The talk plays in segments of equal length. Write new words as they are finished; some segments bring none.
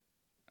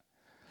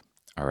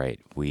All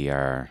right, we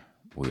are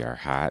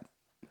hot.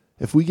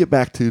 If we get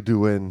back to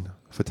doing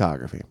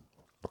photography,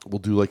 we'll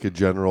do like a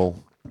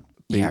general.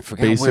 Yeah, I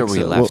forgot where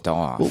we left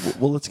off.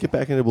 Well, let's get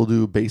back into it. We'll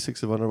do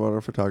basics of underwater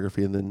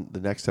photography, and then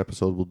the next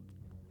episode we'll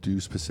do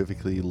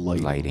specifically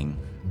lighting.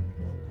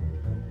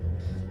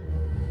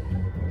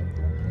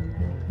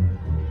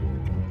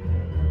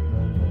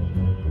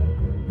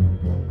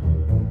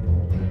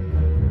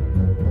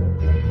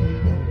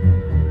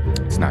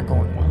 It's not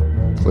going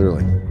well.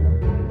 Clearly.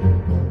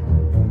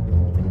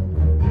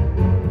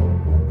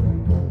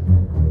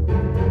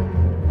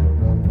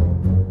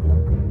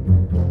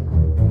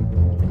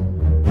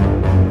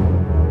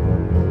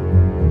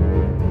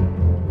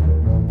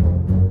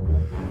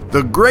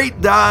 The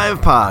Great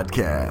Dive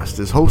Podcast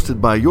is hosted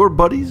by your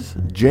buddies,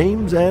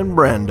 James and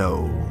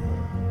Brando.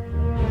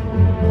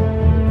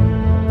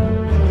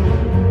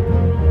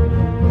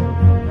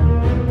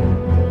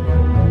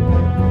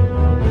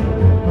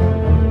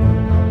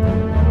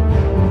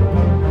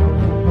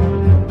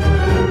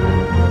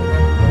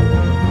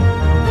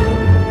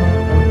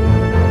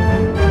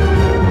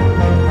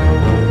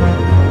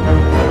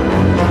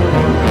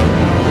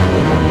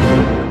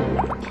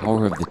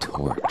 Power of the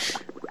torch.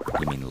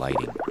 You mean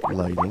lighting?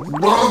 Lighting.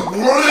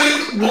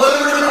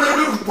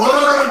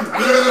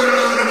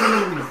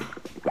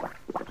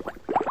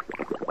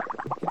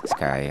 This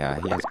guy,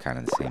 he has kind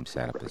of the same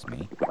setup as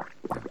me.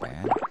 Not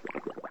bad.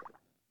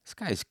 This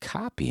guy's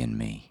copying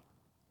me.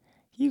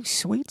 You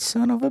sweet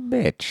son of a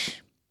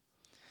bitch.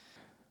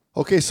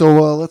 Okay,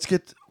 so let's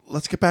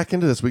get back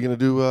into this. We're gonna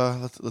do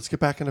let's get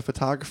back into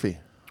photography.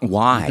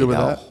 Why You good with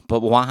though? that?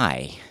 But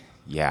why?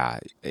 Yeah,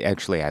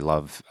 actually, I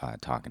love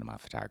talking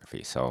about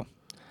photography. So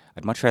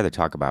I'd much rather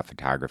talk about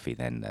photography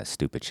than the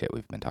stupid shit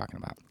we've been talking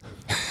about.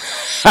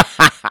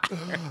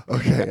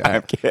 Okay,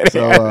 I'm kidding.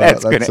 So,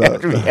 that's going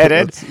to be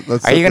edited.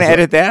 Are you going to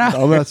edit that out?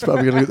 No, that's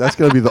probably that's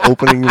gonna be the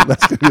opening.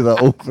 That's gonna be the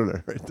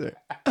opener right there.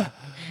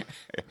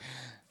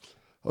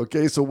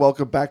 Okay, so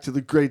welcome back to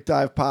the Great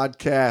Dive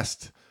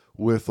Podcast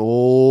with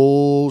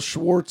old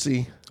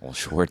Schwartzy. Well,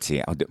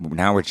 Schwartzy,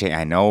 now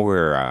I know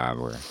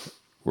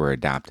we're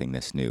adopting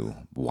this new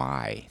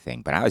why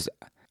thing, but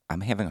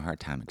I'm having a hard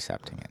time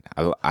accepting it.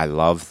 I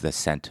love the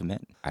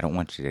sentiment. I don't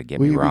want you to get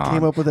me wrong. We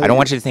came up with that. I don't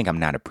want you to think I'm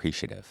not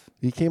appreciative.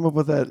 You came up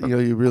with that. You know,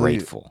 you really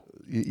Grateful.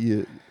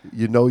 You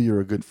know you're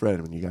a good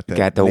friend when you got that.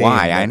 Got the name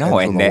why. that I know,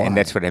 ends and with a Y.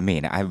 that's what I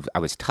mean. I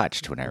was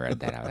touched when I read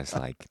that. I was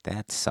like,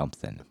 that's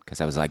something,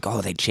 because I was like,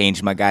 oh, they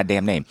changed my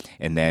goddamn name.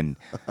 And then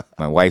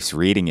my wife's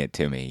reading it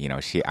to me. You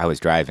know, I was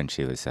driving.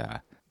 She was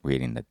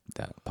reading the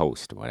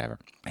post or whatever,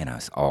 and I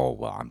was, oh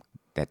well,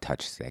 that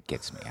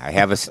gets me. I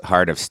have a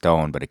heart of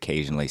stone, but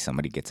occasionally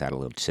somebody gets out a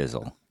little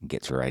chisel and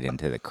gets right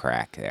into the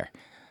crack there.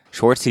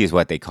 Schwartzy is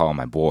what they call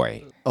my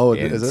boy. Oh,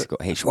 in is it? school.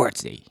 Hey,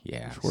 Schwartzy.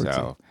 Yeah. Schwartzy.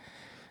 So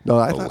No,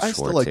 I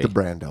still like the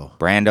Brando.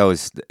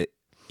 Brando's,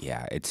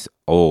 yeah, it's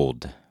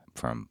old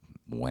from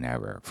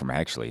whenever, from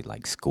actually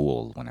like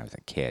school when I was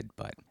a kid.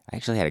 But I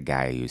actually had a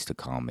guy who used to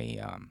call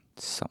me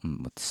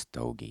something with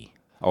stogie.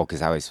 Oh,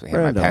 because I always had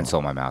my Brando. pencil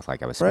in my mouth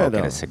like I was smoking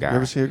Brando. a cigar. You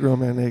ever see a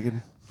grown man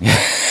naked?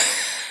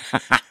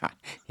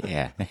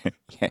 Yeah.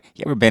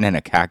 You ever been in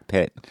a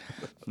cockpit?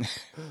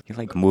 You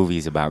like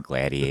movies about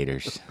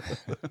gladiators.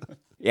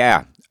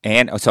 Yeah.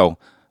 And so,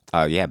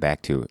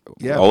 back to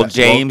old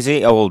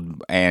Jamesy,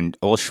 old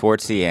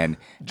Schwartzy, and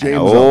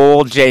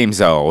old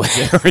James-O.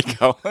 There we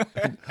go.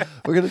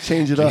 We're going to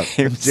change it up.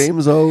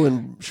 James-O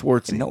and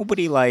Schwartzy.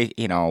 Nobody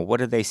what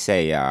do they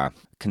say?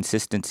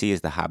 Consistency is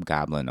the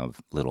hobgoblin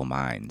of little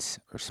minds,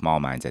 or small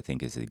minds, I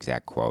think is the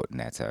exact quote. And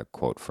that's a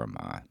quote from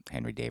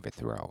Henry David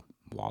Thoreau,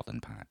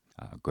 Walden Pond.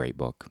 Great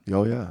book.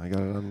 Oh, yeah. I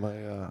got it on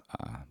my...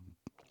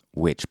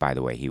 Which, by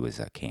the way, he was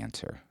a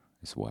Cancer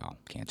as well.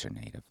 Cancer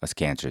native. Us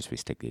Cancers, we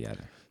stick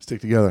together. Stick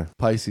together.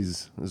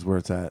 Pisces is where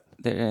it's at.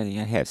 They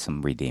have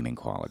some redeeming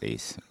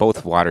qualities.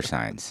 Both water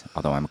signs,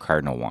 although I'm a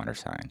cardinal water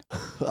sign.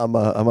 I'm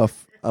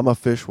a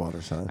fish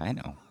water sign. I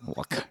know.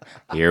 Well,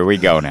 here we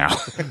go now.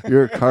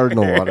 You're a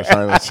cardinal water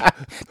sign.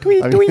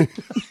 Tweet, tweet.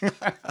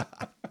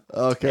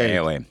 Okay.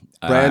 Anyway.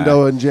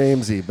 Brando and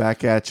Jamesy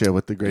back at you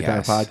with the Great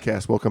Yes. Dive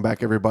Podcast. Welcome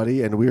back,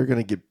 everybody. And we are going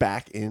to get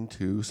back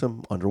into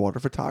some underwater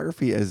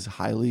photography as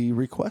highly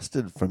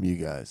requested from you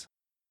guys.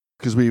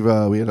 Because we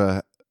had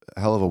a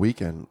hell of a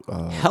weekend.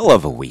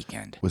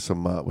 With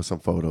some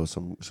photos,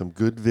 some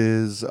good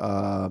viz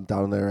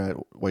down there at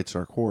White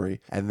Star Quarry,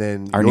 and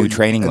then Our new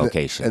training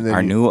location, then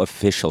our new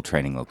official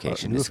training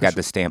location. It's got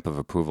the stamp of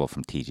approval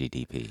from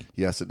TGDP.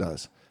 Yes, it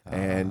does.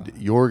 And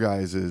your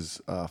guys'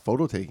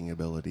 photo taking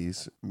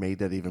abilities made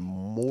that even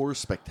more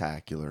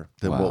spectacular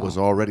than what was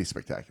already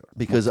spectacular.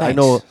 Because Well, I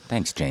know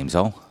thanks,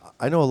 James-O.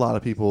 I know a lot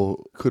of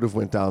people could have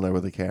went down there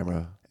with a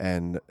camera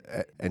and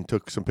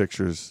took some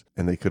pictures,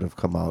 and they could have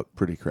come out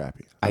pretty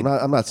crappy.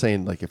 I'm not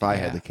saying like if I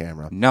had the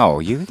camera. No,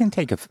 you can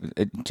take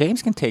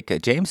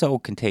James O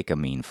can take a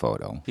mean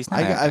photo. He's not.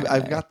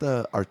 I've got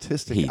the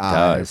artistic he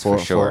eye. Does for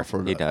sure.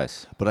 He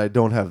does. But I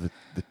don't have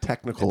the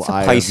technical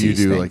eye as you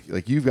do. Thing.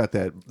 Like you've got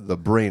the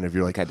brain of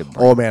you're like,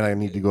 oh man, I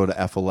need to go to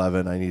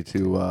F11. I need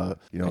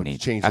to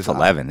change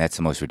F11. That's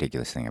the most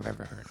ridiculous thing I've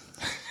ever heard.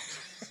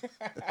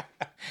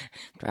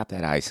 Drop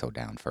that ISO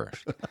down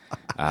first.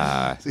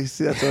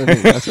 See, that's what I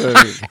mean. That's what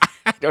I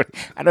mean.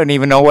 I don't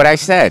even know what I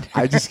said.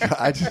 I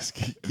just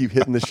keep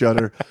hitting the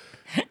shutter.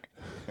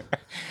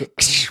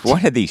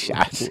 One of these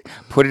shots.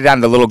 Put it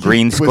on the little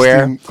green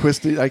square.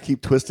 I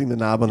keep twisting the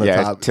knob on the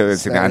top until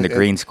it's on the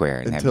green square,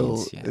 and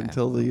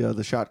until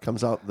the shot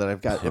comes out that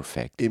I've got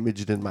perfect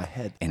imaged in my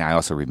head. And I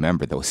also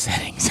remember those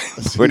settings.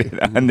 Put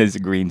it on this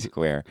green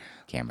square.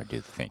 Camera do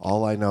the thing.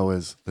 All I know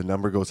is the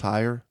number goes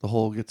higher, the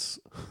hole gets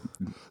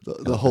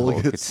the hole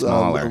gets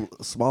smaller.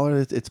 Smaller.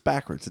 It's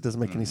backwards. It doesn't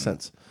make any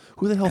sense.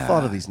 Who the hell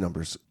thought of these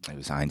numbers? It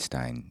was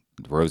Einstein,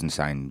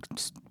 Rosenstein,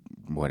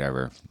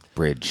 whatever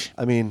bridge.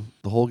 I mean,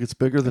 the hole gets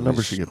bigger, the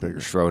number should get bigger.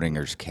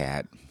 Schrodinger's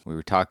cat. We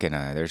were talking.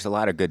 There's a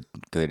lot of good.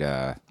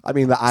 I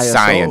mean, the ISO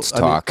science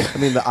talk. I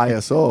mean the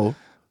ISO.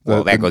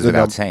 Well, that goes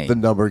without saying. The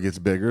number gets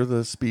bigger,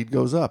 the speed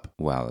goes up.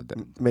 Well,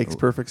 makes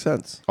perfect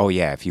sense. Oh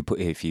yeah, if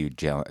you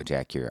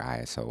jack your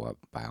ISO up,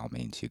 by all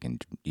means, you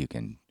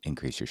can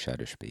increase your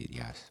shutter speed.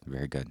 Yes,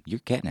 very good. You're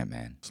getting it,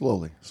 man.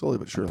 Slowly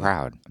but surely. I'm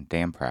proud. I'm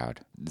damn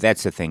proud.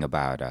 That's the thing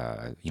about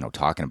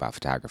talking about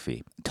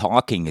photography.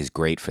 Talking is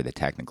great for the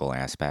technical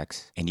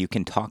aspects, and you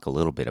can talk a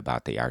little bit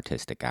about the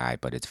artistic eye,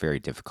 but it's very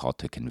difficult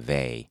to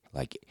convey.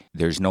 Like,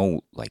 there's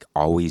no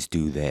always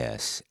do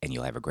this, and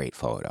you'll have a great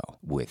photo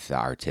with the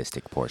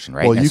artistic portion,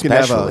 right? Well, you can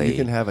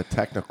have a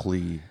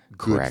technically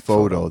good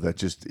photo that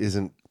just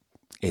isn't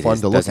fun to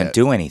look at. It doesn't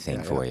do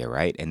anything for you,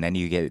 right? And then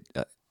you get.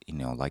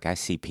 Like I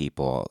see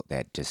people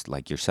that just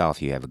like yourself,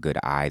 you have a good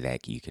eye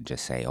that you can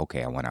just say,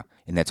 okay, I want to,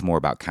 and that's more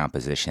about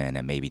composition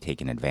and maybe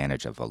taking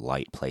advantage of a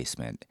light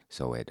placement.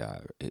 So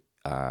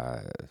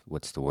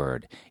what's the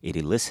word? It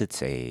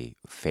elicits a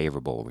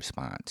favorable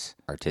response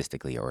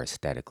artistically or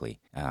aesthetically.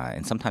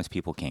 And sometimes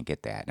people can't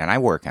get that. And I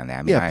work on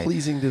that. I mean,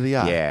 pleasing to the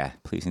eye. Yeah,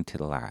 pleasing to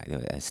the eye,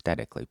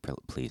 aesthetically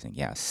pleasing,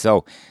 yes.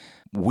 So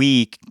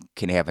we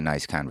can have a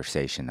nice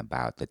conversation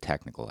about the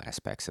technical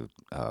aspects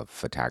of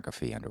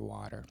photography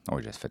underwater,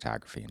 or just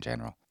photography in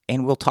general.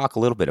 And we'll talk a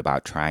little bit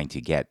about trying to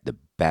get the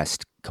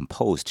best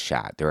composed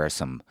shot. There are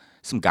some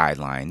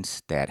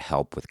guidelines that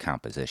help with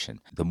composition.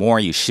 The more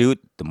you shoot,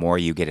 the more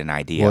you get an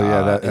idea.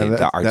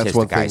 The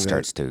artistic eye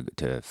starts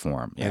to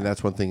form. Yeah. And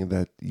that's one thing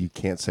that you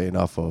can't say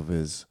enough of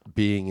is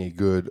being a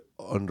good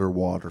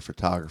underwater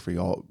photography.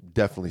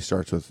 Definitely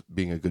starts with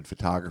being a good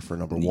photographer,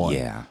 number one.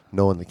 Yeah.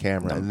 Knowing the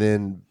camera. And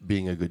then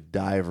being a good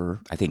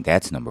diver. I think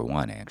that's number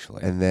one,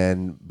 actually. And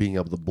then being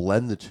able to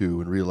blend the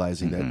two and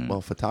realizing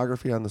that,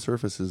 photography on the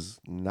surface is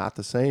not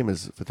the same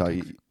as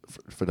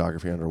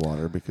photography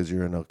underwater, because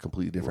you're in a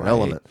completely different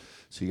element.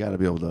 So you got to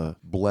be able to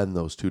blend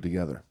those two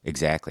together.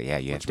 Exactly. Yeah.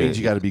 Which means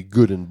you got to be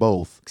good in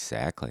both.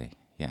 Exactly.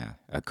 Yeah.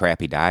 A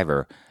crappy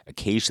diver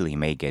occasionally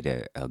may get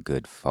a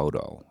good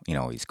photo.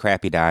 He's a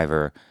crappy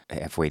diver,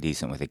 halfway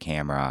decent with a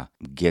camera,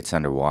 gets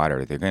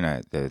underwater.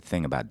 The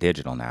thing about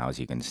digital now is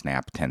you can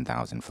snap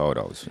 10,000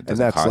 photos. It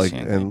doesn't cost you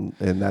anything.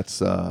 And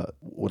that's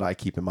what I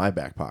keep in my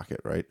back pocket,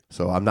 right?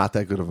 So I'm not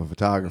that good of a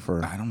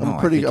photographer. I don't know.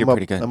 I think you're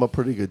pretty good. I'm a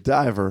pretty good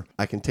diver.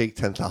 I can take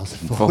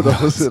 10,000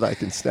 photos and I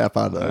can snap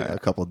out a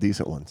couple of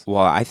decent ones.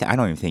 Well, I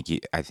don't even think you.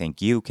 I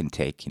think you can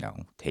take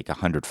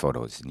 100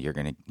 photos, and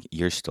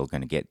you're still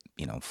gonna get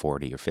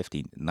 40 or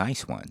 50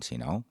 nice ones.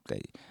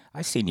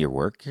 I've seen your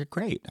work. You're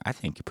great. I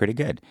think you're pretty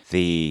good.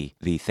 The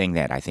thing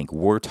that I think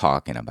we're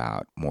talking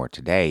about more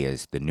today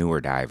is the newer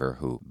diver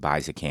who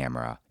buys a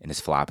camera and is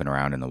flopping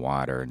around in the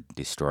water and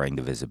destroying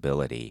the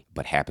visibility,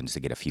 but happens to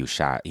get a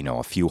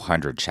few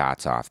hundred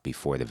shots off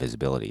before the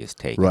visibility is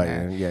taken. Right.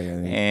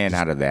 And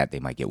out of that, they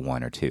might get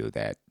one or two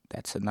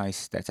that's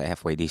a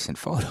halfway decent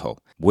photo.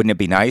 Wouldn't it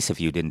be nice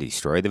if you didn't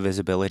destroy the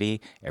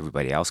visibility?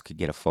 Everybody else could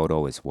get a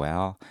photo as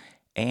well.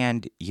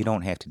 And you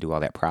don't have to do all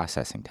that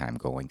processing time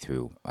going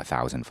through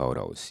 1,000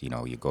 photos.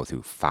 You go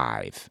through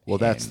 5. Well,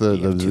 that's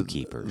the two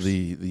keepers.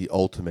 The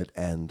ultimate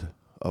end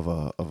of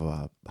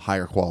a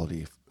higher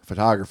quality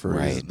photographer.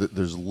 Right. Is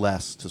there's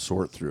less to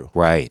sort through.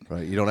 Right.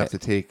 You don't have to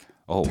take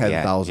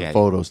 10,000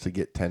 photos to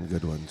get 10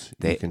 good ones.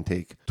 You can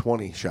take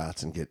 20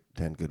 shots and get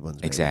 10 good ones.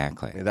 Maybe.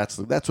 Exactly. And that's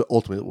what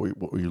ultimately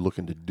what you're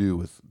looking to do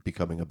with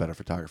becoming a better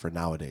photographer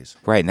nowadays.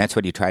 Right, and that's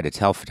what you try to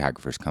tell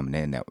photographers coming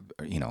in that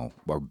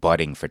or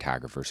budding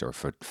photographers or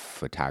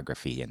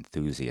photography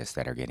enthusiasts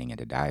that are getting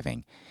into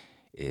diving.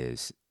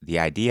 Is the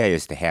idea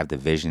is to have the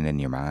vision in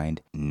your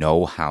mind,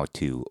 know how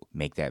to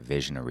make that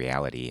vision a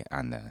reality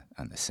on the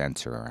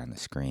sensor or on the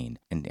screen,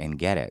 and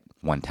get it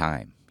one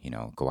time.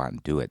 go out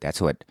and do it.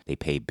 That's what they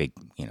pay big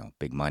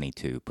money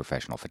to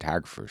professional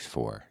photographers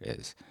for,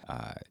 is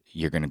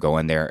you're going to go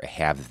in there,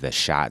 have the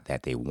shot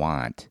that they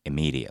want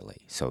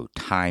immediately. So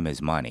time is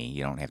money.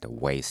 You don't have to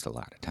waste a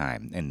lot of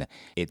time. And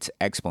it's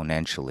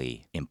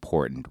exponentially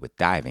important with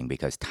diving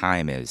because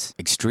time is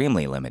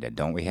extremely limited,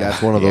 don't we have?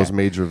 That's one of those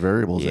major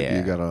variables that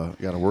you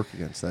gotta work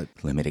against. That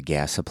limited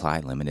gas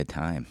supply, limited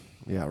time.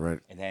 Yeah, right.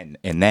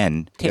 And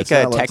then take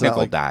a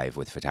technical dive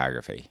with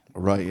photography.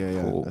 Right,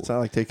 yeah. Cool. It's not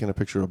like taking a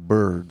picture of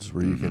birds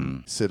where you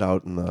can sit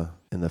out in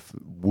the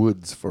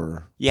woods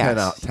for 10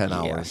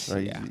 hours.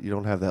 Right? Yeah. You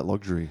don't have that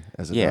luxury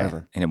as a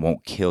diver. And it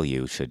won't kill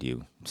you should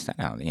you stand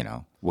out,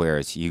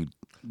 Whereas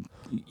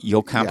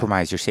you'll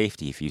compromise your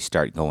safety if you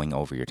start going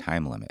over your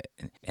time limit.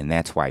 And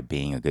that's why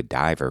being a good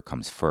diver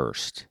comes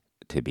first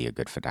to be a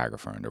good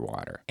photographer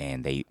underwater.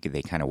 And they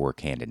kind of work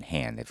hand in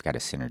hand. They've got a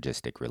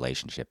synergistic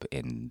relationship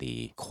in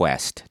the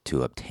quest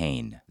to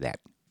obtain that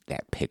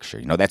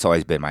picture. That's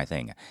always been my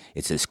thing.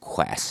 It's this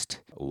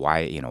quest.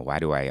 Why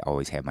do I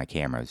always have my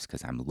cameras?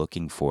 Because I'm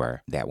looking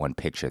for that one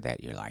picture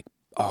that you're like,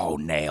 oh,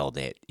 nailed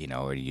it,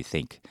 or you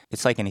think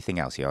it's like anything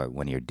else,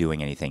 when you're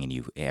doing anything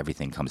and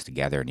everything comes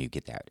together and you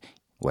get that,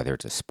 whether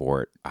it's a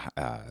sport,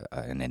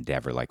 an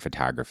endeavor like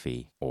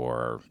photography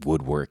or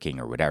woodworking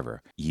or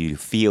whatever, you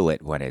feel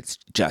it when it's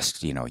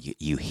just,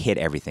 you hit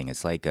everything.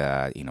 It's like,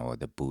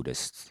 the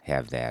Buddhists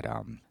have that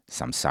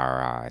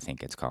samsara, I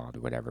think it's called, or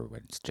whatever,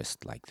 when it's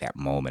just like that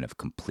moment of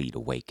complete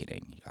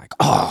awakening. You're like,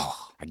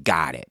 oh, I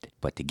got it.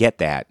 But to get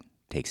that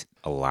takes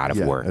a lot of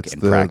work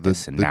and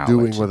practice and knowledge.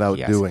 Doing without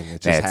doing.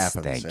 It just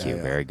happens. Thank you.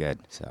 Very good.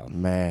 So,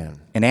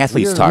 man. And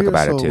athletes talk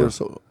about it too.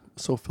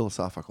 So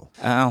philosophical.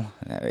 Oh,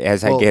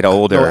 as I get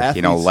older,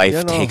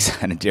 life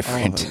takes on a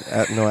different.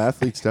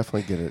 Athletes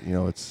definitely get it.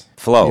 It's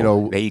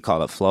flow. They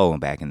call it flow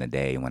back in the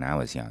day when I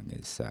was young.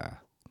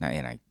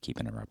 And I keep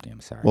interrupting.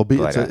 I'm sorry. Well,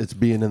 it's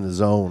being in the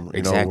zone.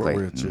 Exactly.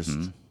 Where it's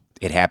just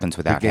it happens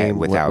without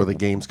where the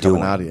game's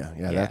coming out of you.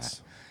 Yeah,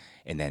 that's.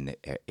 And then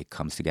it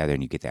comes together,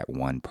 and you get that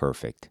one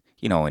perfect.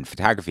 In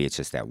photography, it's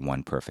just that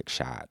one perfect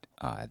shot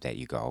that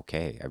you go,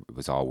 okay, it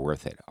was all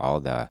worth it. All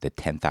the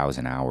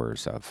 10,000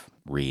 hours of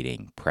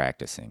reading,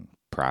 practicing,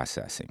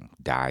 processing,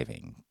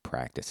 diving,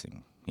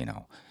 practicing,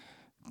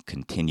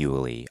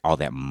 continually, all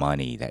that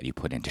money that you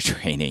put into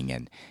training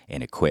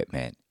and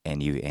equipment,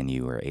 and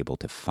you were able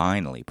to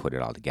finally put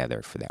it all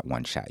together for that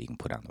one shot you can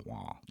put on the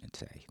wall and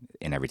say,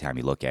 and every time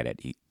you look at it,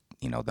 the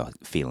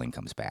feeling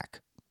comes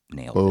back.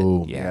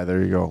 Nailed it. Yeah,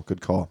 there you go.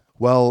 Good call.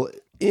 Well,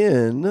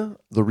 in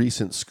the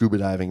recent Scuba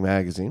Diving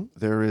magazine,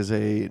 there is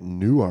a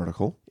new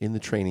article in the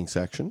training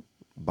section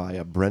by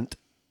a Brent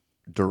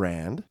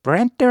Durand.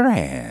 Brent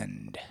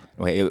Durand.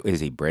 Wait,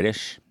 is he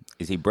British?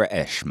 Is he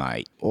British,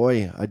 mate?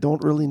 Oi, I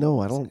don't really know.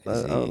 I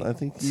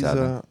think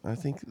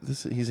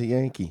he's he's a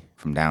Yankee.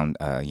 From down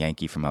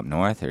Yankee from up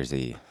north, or is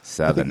he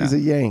Southern? I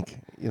think he's a Yank.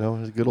 He's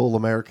a good old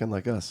American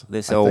like us.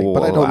 This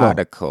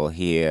article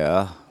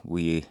here,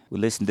 we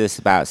listened to this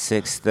about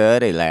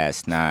 6:30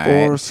 last night.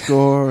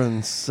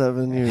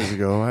 407 years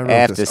ago. I wrote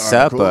after this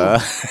supper.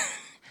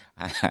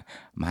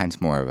 Mine's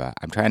more of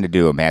I'm trying to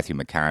do a Matthew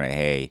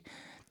McConaughey,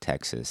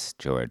 Texas,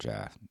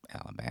 Georgia,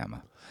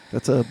 Alabama.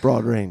 That's a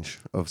broad range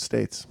of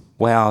states.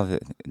 Well,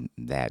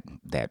 that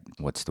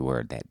what's the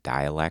word? That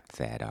dialect.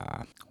 That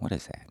what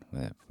is that?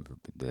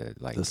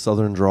 The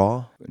southern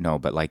drawl. No,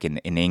 but like in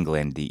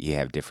England, you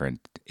have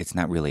different. It's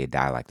not really a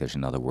dialect. There's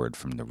another word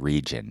from the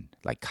region,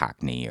 like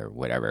Cockney or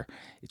whatever.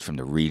 It's from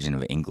the region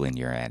of England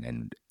you're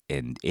in,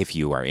 and if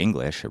you are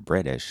English or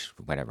British,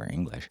 whatever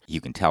English,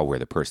 you can tell where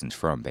the person's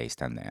from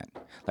based on that.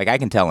 Like I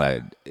can tell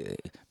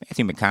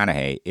Matthew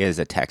McConaughey is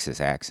a Texas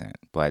accent,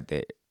 but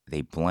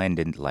they blend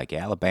into like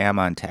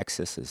Alabama and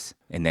Texas.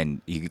 And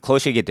then the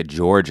closer you get to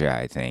Georgia,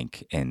 I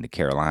think, and the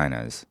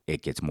Carolinas,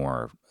 it gets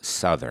more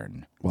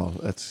southern. Well,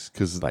 that's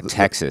because... But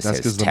Texas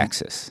is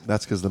Texas.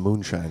 That's because the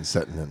moonshine's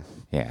setting in.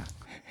 Yeah,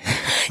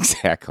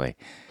 exactly.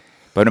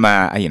 But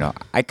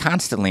I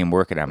constantly am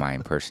working on my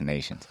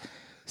impersonations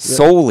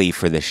solely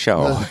for the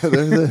show.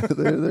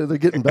 They're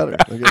getting better.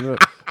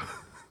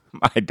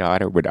 My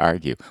daughter would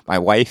argue. My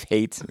wife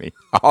hates me.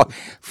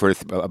 For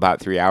about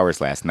 3 hours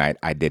last night,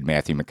 I did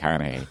Matthew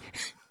McConaughey.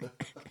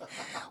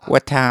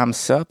 What time's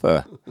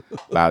supper?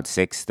 About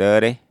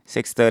 6:30,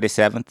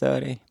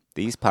 7:30.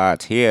 These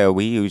parts here,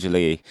 we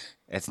usually...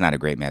 That's not a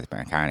great Matthew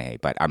McConaughey,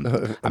 but I'm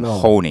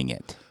honing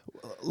it.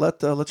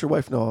 Let your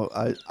wife know.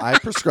 I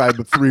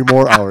prescribed 3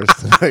 more hours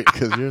tonight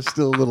because you're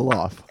still a little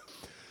off.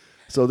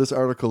 So this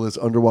article is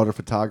Underwater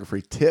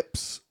Photography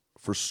Tips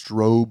for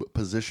Strobe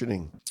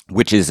Positioning.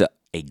 Which is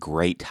a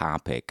great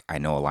topic. I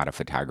know a lot of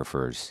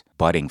photographers,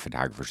 budding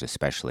photographers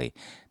especially,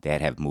 that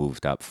have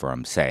moved up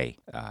from, say,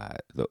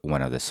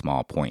 one of the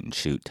small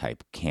point-and-shoot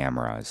type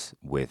cameras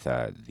with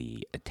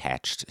the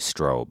attached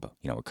strobe.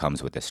 It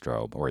comes with a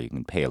strobe, or you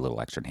can pay a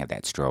little extra and have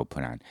that strobe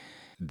put on.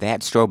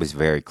 That strobe is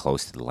very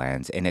close to the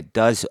lens, and it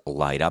does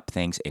light up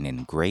things, and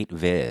in great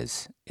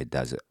viz, it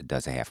does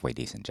a halfway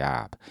decent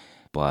job.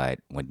 But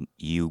when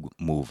you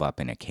move up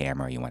in a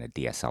camera, you want a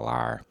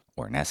DSLR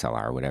or an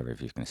SLR or whatever,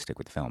 if you're going to stick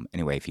with film.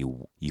 Anyway, if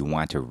you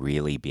want to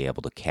really be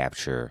able to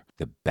capture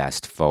the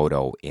best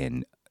photo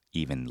in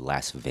even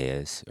less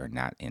viz, or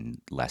not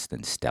in less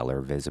than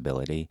stellar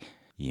visibility,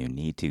 you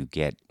need to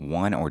get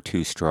 1 or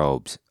 2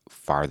 strobes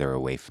farther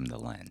away from the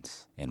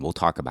lens. And we'll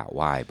talk about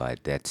why,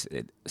 but that's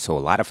it. So a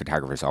lot of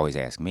photographers always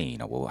ask me,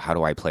 well, how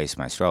do I place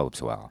my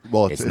strobes?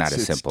 Well, it's not a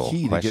simple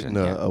key question.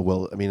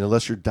 To getting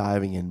unless you're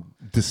diving in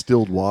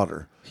distilled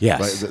water.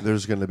 Yes. Right?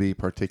 There's going to be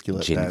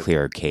particulate. Gin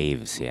clear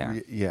caves, yeah.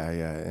 Yeah.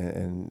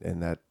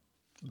 And that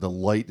the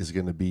light is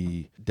going to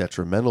be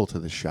detrimental to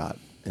the shot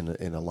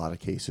in a lot of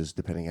cases,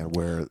 depending on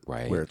where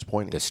it's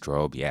pointing. The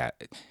strobe, yeah.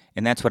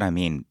 And that's what I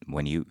mean.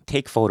 When you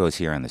take photos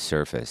here on the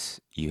surface,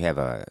 you have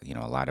a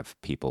lot of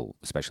people,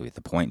 especially with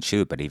the point and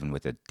shoot, but even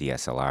with the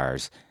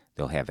DSLRs,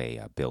 they'll have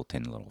a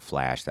built-in little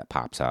flash that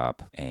pops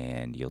up,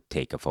 and you'll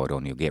take a photo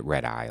and you'll get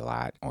red eye a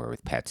lot. Or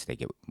with pets, they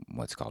get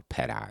what's called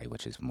pet eye,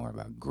 which is more of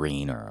a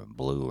green or a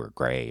blue or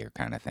gray or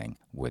kind of thing,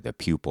 where the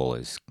pupil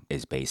is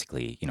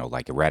basically,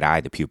 like a red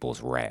eye, the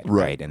pupil's red,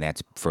 right? And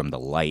that's from the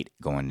light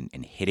going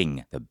and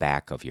hitting the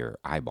back of your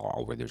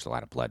eyeball where there's a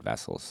lot of blood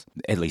vessels.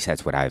 At least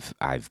that's what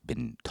I've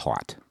been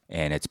taught.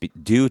 And it's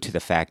due to the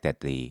fact that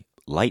the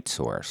light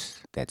source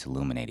that's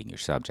illuminating your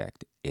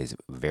subject is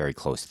very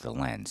close to the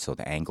lens. So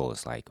the angle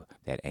is like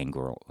that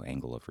angle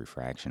of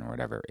refraction or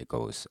whatever. It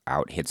goes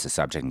out, hits the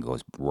subject, and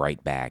goes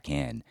right back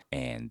in.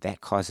 And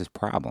that causes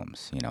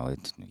problems.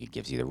 It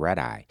gives you the red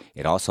eye.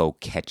 It also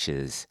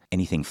catches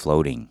anything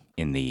floating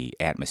in the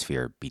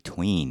atmosphere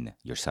between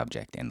your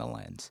subject and the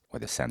lens, or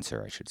the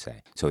sensor, I should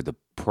say. So the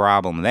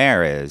problem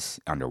there is,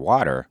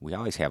 underwater, we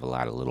always have a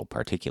lot of little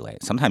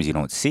particulate. Sometimes you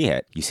don't see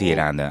it. You see it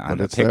on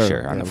the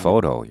picture, on the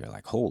photo. You're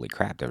like, holy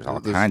crap, there's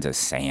all kinds of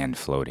sand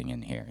floating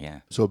in here.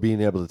 Yeah. So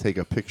being able to take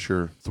a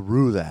picture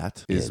through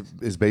that is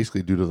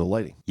basically due to the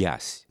lighting.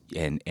 Yes.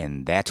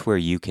 And that's where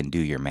you can do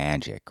your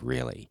magic,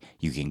 really.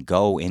 You can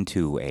go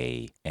into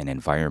an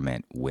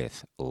environment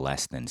with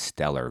less than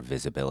stellar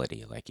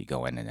visibility. Like you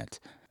go in and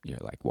you're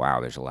like, wow,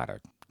 there's a lot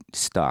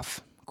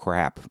of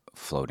crap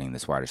floating in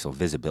this water. So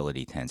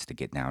visibility tends to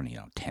get down,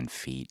 10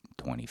 feet,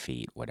 20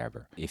 feet,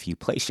 whatever. If you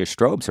place your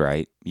strobes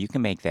right, you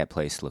can make that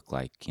place look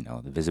like,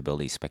 the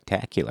visibility is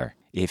spectacular.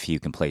 If you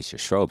can place your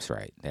strobes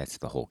right, that's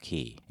the whole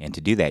key. And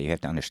to do that, you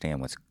have to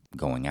understand what's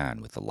going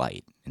on with the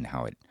light and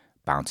how it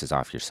bounces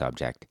off your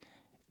subject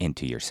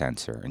into your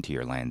sensor, into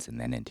your lens,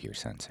 and then into your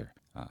sensor.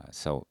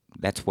 So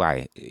that's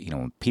why,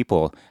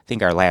 people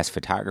think our last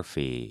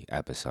photography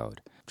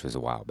episode, which was a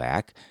while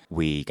back,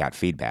 we got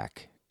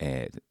feedback.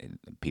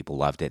 People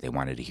loved it. They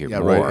wanted to hear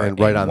more.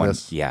 Right on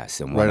this. Yes,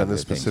 and right on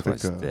this specific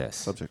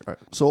subject. All right.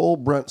 So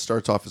old Brent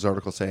starts off his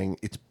article saying,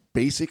 it's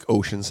basic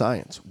ocean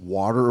science.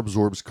 Water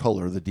absorbs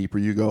color the deeper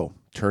you go,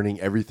 turning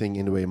everything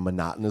into a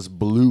monotonous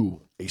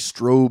blue. A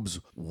strobe's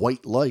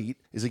white light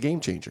is a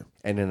game changer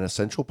and an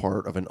essential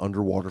part of an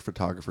underwater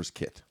photographer's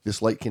kit. This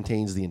light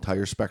contains the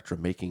entire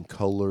spectrum, making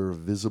color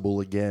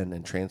visible again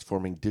and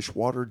transforming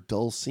dishwater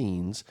dull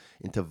scenes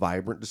into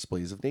vibrant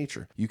displays of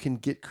nature. You can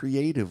get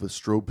creative with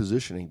strobe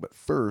positioning, but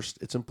first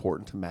it's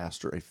important to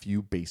master a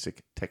few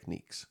basic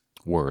techniques.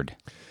 Word.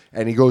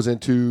 And he goes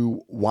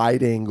into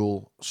wide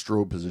angle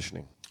strobe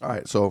positioning. All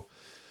right, so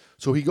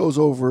he goes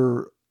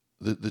over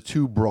the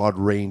two broad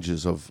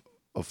ranges of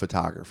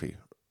photography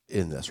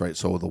in this, right?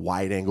 So the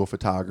wide angle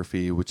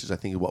photography, which is I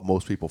think what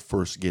most people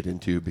first get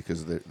into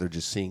because they're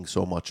just seeing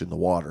so much in the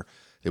water.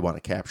 They want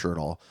to capture it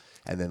all.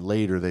 And then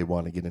later they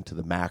want to get into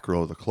the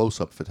macro, the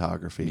close-up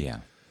photography. Yeah.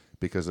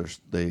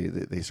 Because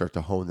they start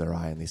to hone their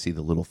eye and they see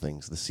the little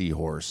things, the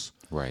seahorse,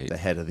 right, the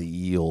head of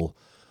the eel,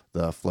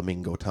 the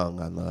flamingo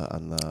tongue on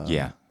the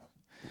Yeah.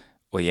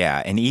 Well,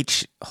 yeah, and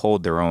each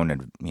hold their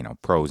own,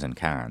 pros and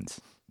cons.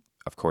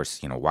 Of course,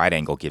 wide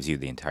angle gives you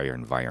the entire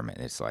environment.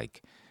 It's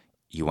like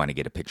you want to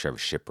get a picture of a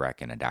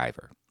shipwreck and a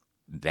diver.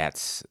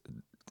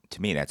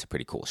 To me, that's a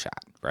pretty cool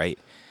shot, right?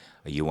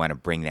 You want to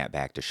bring that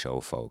back to show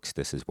folks,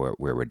 this is where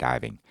we're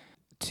diving.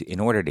 In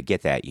order to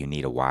get that, you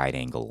need a wide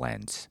angle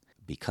lens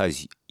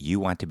because you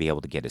want to be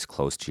able to get as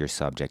close to your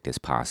subject as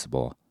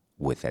possible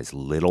with as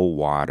little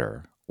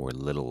water or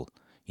little,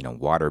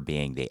 water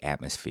being the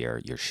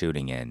atmosphere you're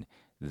shooting in.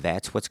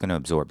 That's what's going to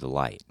absorb the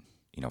light,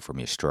 from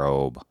your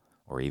strobe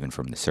or even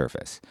from the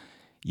surface.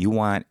 You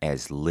want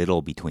as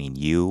little between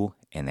you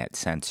and that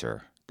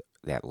sensor,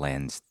 that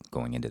lens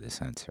going into the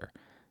sensor,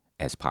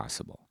 as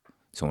possible.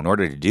 So in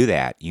order to do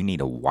that, you need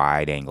a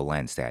wide angle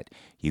lens that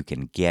you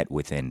can get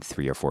within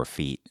 3 or 4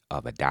 feet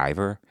of a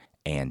diver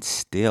and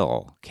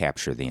still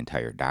capture the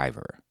entire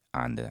diver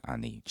on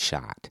the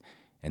shot.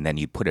 And then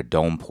you put a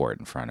dome port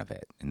in front of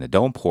it. And the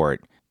dome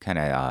port kind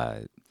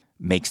of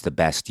makes the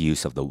best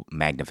use of the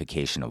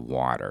magnification of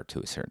water to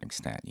a certain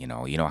extent. You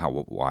know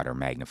how water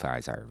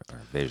magnifies our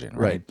vision,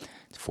 right?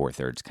 It's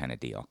 4/3 kind of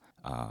deal.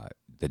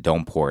 The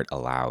dome port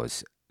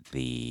allows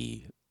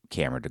the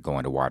camera to go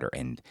underwater,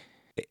 and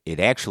it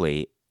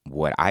actually,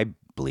 what I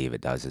believe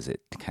it does is it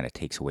kind of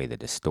takes away the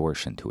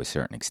distortion to a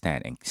certain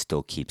extent and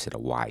still keeps it a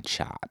wide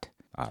shot.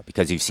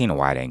 Because you've seen a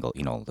wide angle,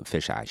 the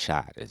fisheye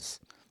shot is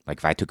Like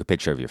if I took a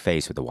picture of your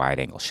face with a wide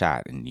angle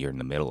shot and you're in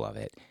the middle of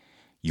it,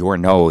 your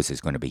nose is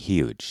going to be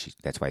huge.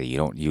 That's why you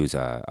don't use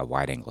a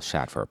wide angle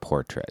shot for a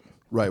portrait.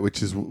 Right,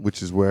 which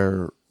is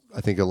where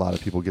I think a lot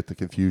of people get the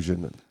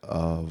confusion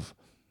of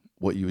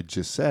what you had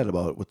just said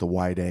about with the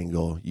wide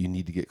angle, you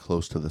need to get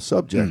close to the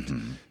subject.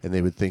 And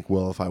they would think,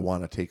 well, if I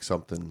want to take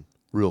something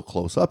real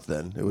close up,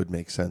 then it would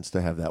make sense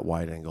to have that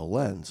wide angle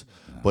lens.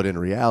 But in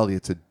reality,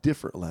 it's a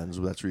different lens.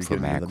 That's where you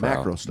get into the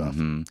macro stuff.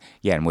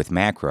 Yeah, and with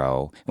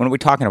macro, when we're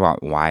talking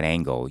about wide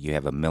angle, you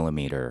have a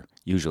millimeter.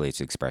 Usually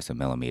it's expressed in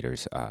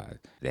millimeters.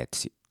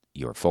 That's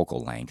your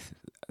focal length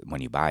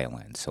when you buy a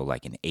lens. So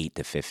like an 8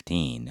 to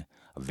 15,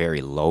 a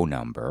very low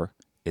number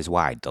is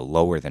wide. The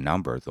lower the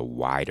number, the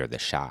wider the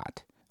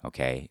shot.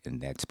 Okay,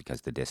 and that's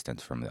because the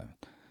distance from the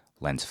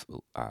lens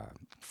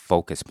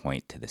focus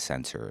point to the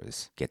sensor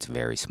gets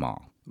very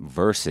small.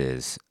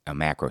 Versus a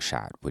macro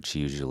shot, which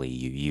usually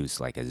you use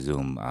like a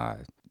zoom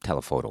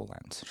telephoto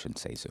lens. I shouldn't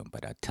say zoom,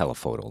 but a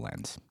telephoto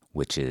lens,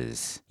 which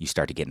is you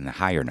start to get in the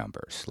higher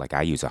numbers. Like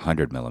I use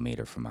 100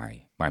 millimeter for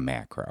my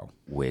macro,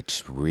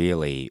 which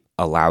really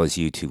allows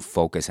you to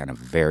focus on a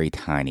very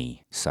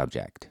tiny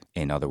subject.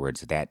 In other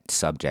words, that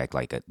subject,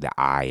 like the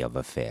eye of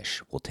a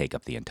fish, will take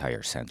up the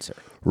entire sensor.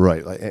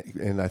 Right.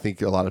 And I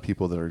think a lot of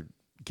people that are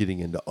getting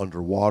into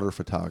underwater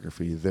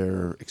photography,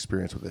 their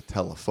experience with a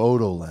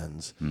telephoto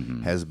lens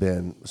has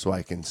been so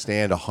I can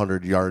stand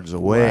 100 yards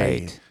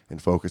away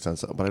and focus on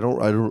something. But I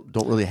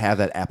don't really have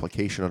that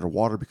application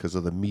underwater because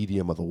of the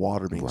medium of the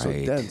water being so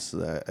dense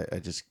that I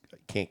just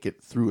can't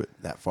get through it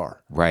that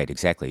far. Right,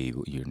 exactly.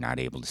 You're not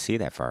able to see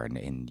that far,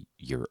 and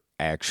you're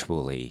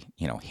actually,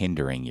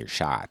 hindering your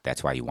shot.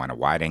 That's why you want a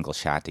wide angle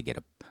shot to get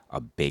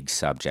a big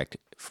subject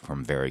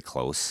from very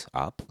close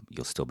up.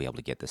 You'll still be able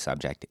to get the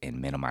subject and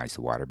minimize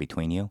the water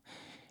between you.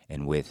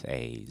 And with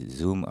a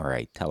zoom or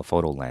a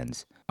telephoto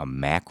lens, a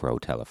macro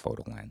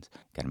telephoto lens,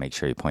 got to make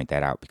sure you point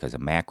that out because a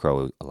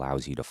macro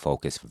allows you to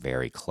focus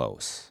very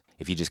close.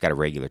 If you just got a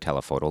regular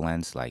telephoto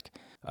lens, like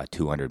a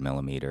 200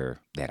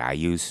 millimeter that I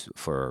use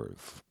for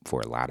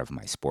a lot of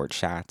my sports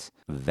shots,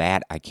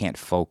 that I can't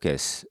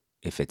focus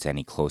if it's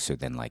any closer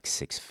than like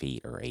 6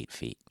 feet or 8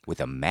 feet. With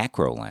a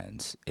macro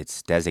lens,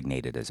 it's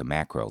designated as a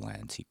macro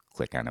lens. You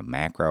click on a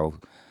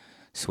macro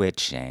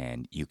switch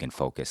and you can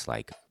focus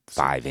like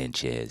 5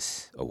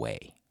 inches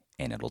away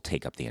and it'll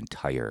take up the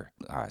entire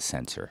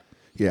sensor.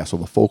 Yeah, so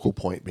the focal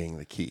point being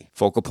the key.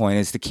 Focal point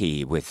is the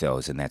key with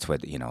those, and that's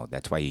what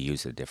that's why you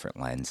use the different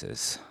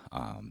lenses.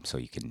 So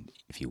you can,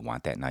 if you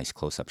want that nice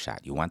close-up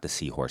shot, you want the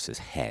seahorse's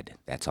head.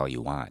 That's all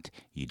you want.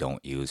 You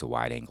don't use a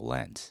wide-angle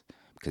lens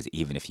because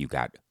even if you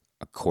got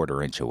a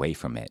quarter inch away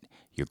from it,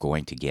 you're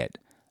going to get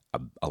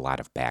a lot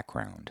of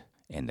background,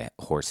 and that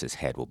horse's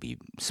head will be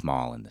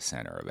small in the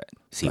center of it.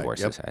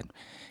 Seahorse's head.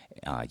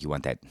 You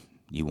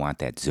want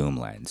that zoom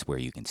lens where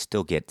you can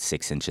still get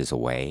 6 inches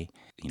away.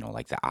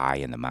 Like the eye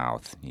and the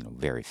mouth,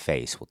 very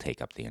face will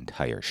take up the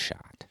entire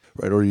shot.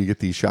 Right, or you get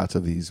these shots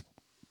of these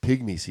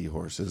pygmy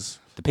seahorses.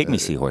 The pygmy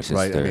seahorses,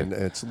 right? I mean,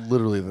 it's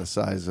literally the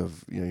size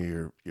of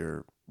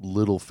your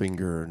little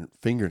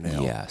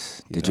fingernail.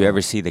 Yes. Did you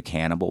ever see the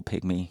cannibal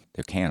pygmy?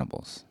 They're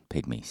cannibals.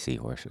 Pygmy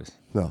seahorses.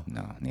 No,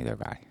 neither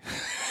have I.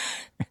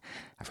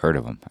 I've heard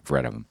of them. I've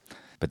read of them.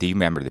 But do you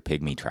remember the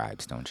pygmy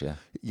tribes? Don't you?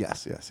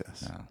 Yes.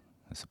 No,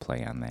 that's a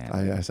play on that.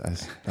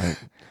 I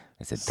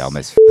It's the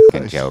dumbest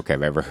fucking joke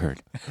I've ever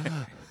heard.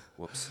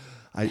 Whoops.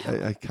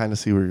 I kind of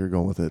see where you're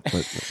going with it,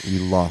 but you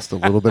lost a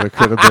little bit of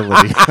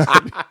credibility.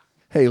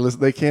 Hey, listen,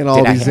 they can't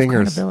all be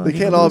zingers. They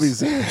can't all be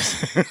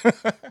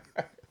zingers.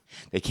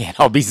 They can't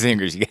all be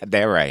zingers. You got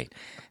that right.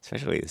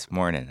 Especially this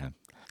morning.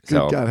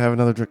 Good God, have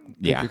another drink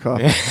of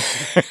coffee.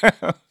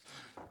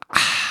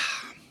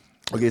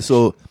 Okay,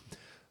 so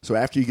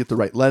after you get the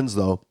right lens,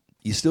 though,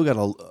 you still got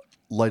to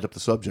light up the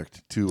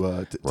subject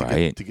to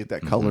get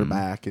that color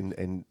back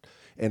and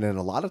then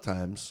a lot of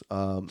times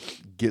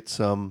get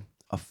some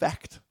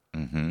effect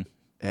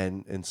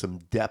and some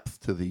depth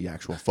to the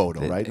actual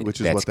photo, right? Which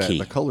is what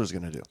the color is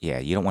going to do. Yeah,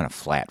 you don't want a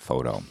flat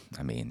photo.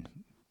 I mean,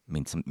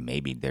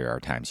 maybe there are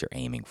times you're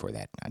aiming for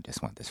that. I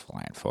just want this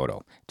flat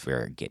photo. It's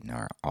very getting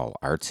all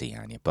artsy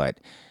on you. But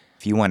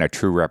if you want a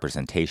true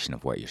representation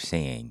of what you're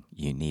seeing,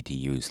 you need to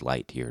use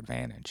light to your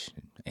advantage.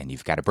 And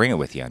you've got to bring it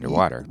with you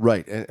underwater.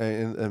 Right.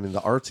 And I mean,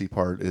 the artsy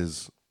part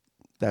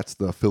that's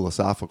the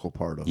philosophical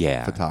part of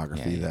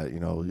photography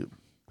that,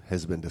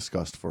 has been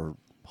discussed for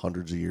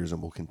hundreds of years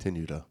and will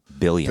continue to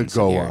billions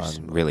go of years.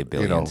 on. Really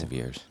billions of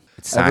years.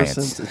 It's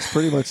science. It's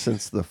pretty much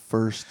since the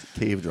first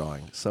cave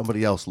drawing.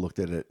 Somebody else looked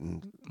at it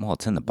and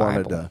it's in the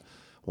Bible.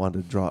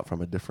 Wanted to draw it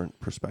from a different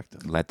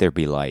perspective. Let there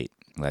be light.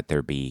 Let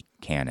there be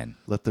canon.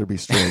 Let there be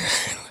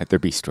strobes. Let there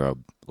be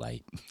strobe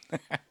light.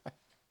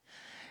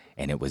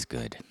 And it was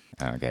good.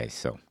 Okay,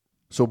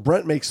 So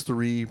Brent makes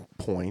 3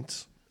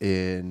 points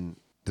in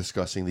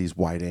discussing these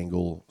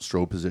wide-angle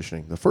strobe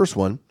positioning. The first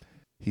one,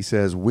 he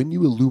says, when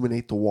you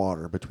illuminate the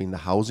water between the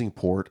housing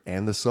port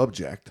and the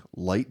subject,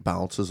 light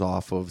bounces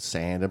off of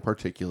sand and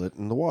particulate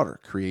in the water,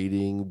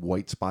 creating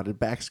white-spotted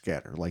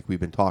backscatter, like we've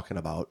been talking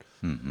about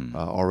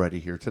already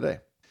here today.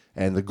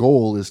 And the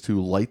goal is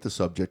to light the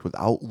subject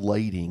without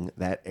lighting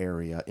that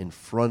area in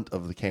front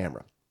of the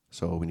camera.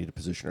 So we need to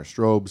position our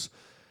strobes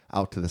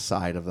out to the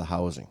side of the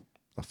housing.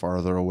 The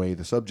farther away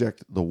the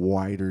subject, the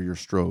wider your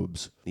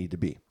strobes need to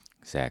be.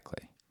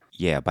 Exactly.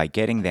 Yeah, by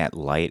getting that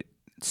light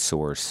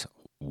source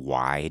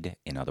wide,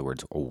 in other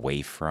words,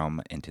 away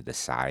from and to the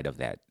side of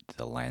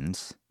the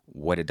lens,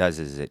 what it does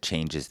is it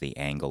changes the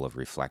angle of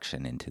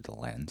reflection into the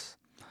lens.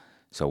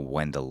 So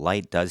when the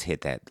light does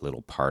hit that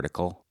little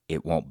particle,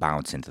 it won't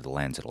bounce into the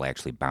lens. It'll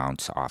actually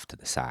bounce off to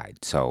the side.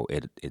 So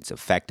it's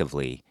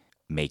effectively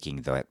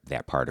making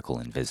that particle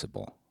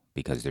invisible,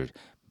 because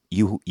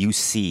you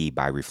see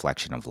by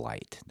reflection of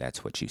light.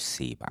 That's what you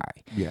see by.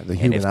 Yeah, the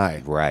human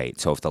eye. Right.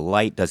 So if the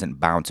light doesn't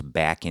bounce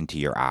back into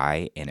your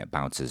eye and it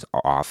bounces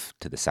off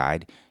to the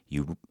side,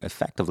 you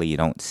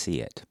don't see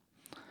it.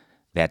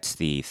 That's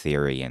the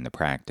theory and the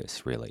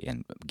practice, really,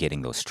 and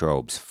getting those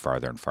strobes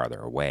farther and farther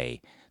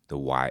away,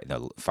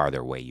 the farther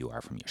away you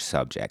are from your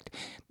subject.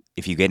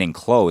 If you get in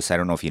close, I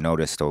don't know if you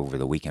noticed over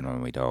the weekend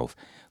when we dove,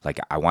 like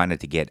I wanted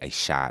to get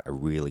a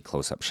really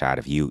close-up shot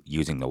of you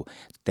using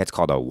that's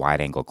called a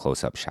wide-angle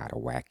close-up shot, a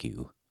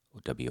WACU,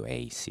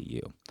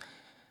 W-A-C-U.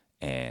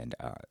 And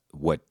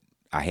what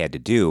I had to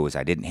do is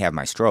I didn't have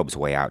my strobes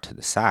way out to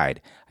the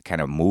side. I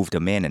kind of moved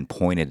them in and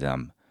pointed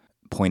them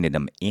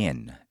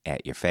in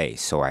at your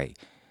face.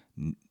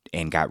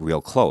 And got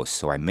real close.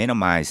 So I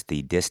minimized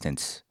the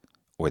distance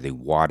or the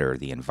water,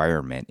 the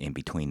environment in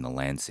between the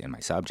lens and my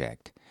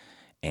subject.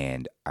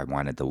 And I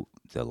wanted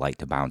the light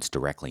to bounce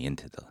directly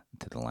into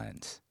the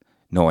lens,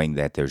 knowing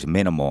that there's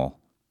minimal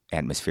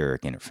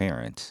atmospheric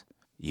interference.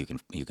 You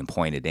can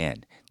point it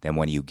in. Then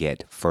when you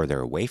get further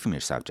away from your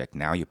subject,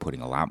 now you're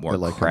putting a lot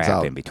more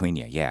crap in between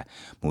you. Yeah,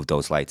 move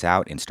those lights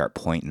out and start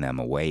pointing them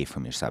away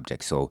from your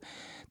subject. So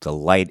the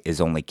light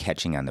is only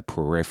catching on the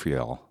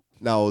peripheral.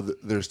 Now,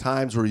 there's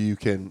times where you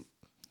can,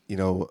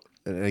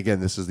 and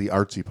again, this is the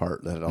artsy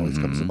part that always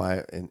comes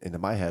into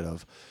my head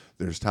of,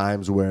 there's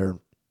times where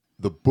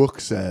the book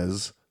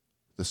says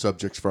the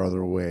subject's farther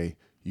away,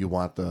 you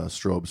want the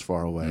strobes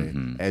far away.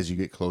 Mm-hmm. As you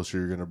get closer,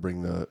 you're going to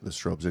bring the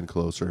strobes in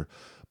closer.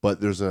 But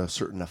there's a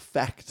certain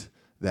effect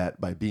that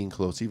by being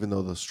close, even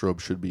though the strobe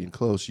should be in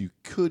close, you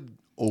could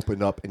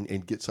open up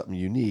and get something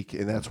unique.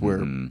 And that's where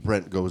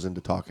Brent goes into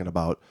talking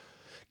about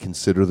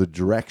consider the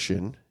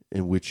direction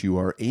in which you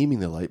are aiming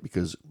the light,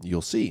 because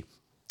you'll see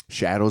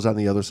shadows on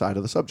the other side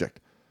of the subject.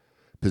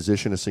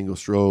 Position a single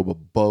strobe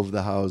above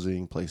the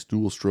housing, place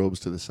dual strobes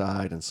to the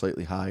side and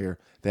slightly higher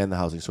than the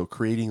housing. So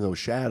creating those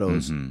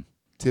shadows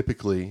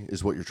typically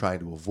is what you're trying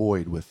to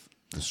avoid with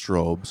the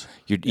strobes,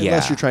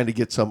 unless you're trying to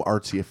get some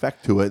artsy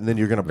effect to it, and then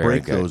you're going to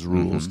break those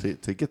rules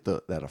to get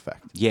that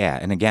effect. Yeah,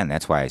 and again,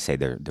 that's why I say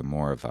they're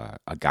more of a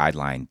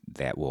guideline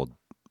that will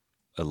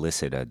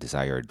elicit a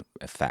desired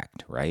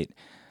effect, right?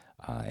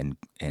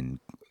 And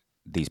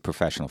these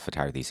professional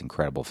photographers, these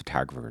incredible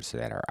photographers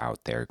that are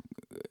out there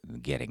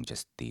getting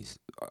just these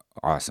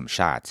awesome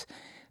shots,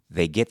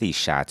 they get these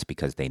shots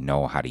because they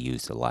know how to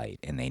use the light,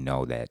 and they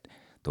know that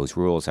those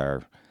rules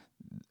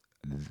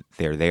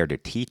they're there to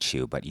teach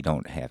you, but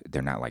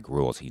they're not like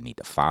rules you need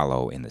to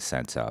follow in the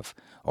sense of,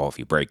 if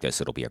you break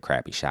this, it'll be a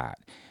crappy shot.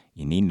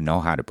 You need to know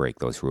how to break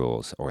those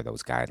rules or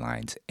those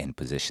guidelines and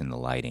position the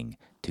lighting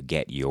to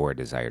get your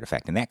desired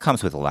effect. And that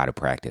comes with a lot of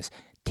practice,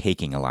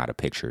 taking a lot of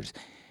pictures,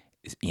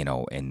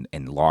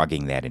 and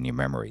logging that in your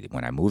memory.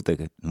 When I move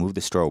the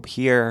strobe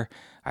here,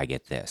 I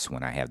get this.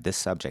 When I have this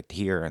subject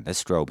here and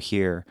this strobe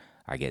here,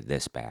 I get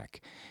this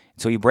back.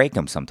 So you break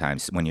them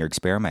sometimes when you're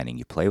experimenting.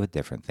 You play with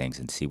different things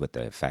and see what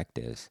the effect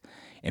is.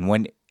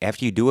 And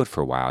after you do it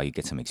for a while, you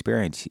get some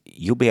experience,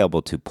 you'll be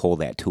able to pull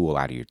that tool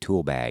out of your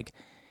tool bag,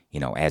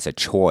 as a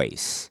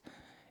choice,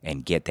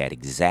 and get that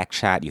exact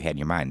shot you had in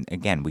your mind.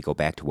 Again, we go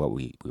back to what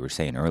we were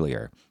saying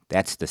earlier.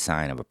 That's the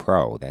sign of a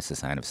pro. That's the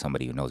sign of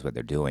somebody who knows what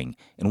they're doing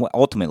and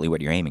ultimately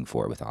what you're aiming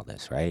for with all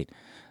this, right?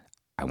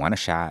 I want a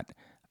shot.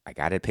 I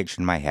got it pictured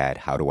in my head.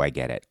 How do I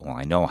get it? Well,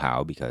 I know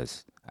how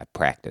because I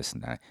practiced,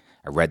 and I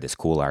read this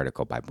cool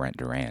article by Brent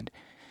Durand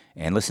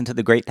and listened to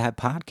the Great Dad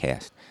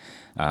podcast.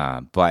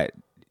 But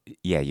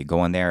yeah, you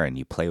go in there and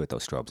you play with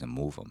those strobes and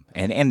move them.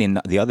 And then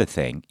the other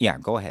thing,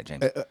 go ahead,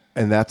 James.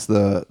 And that's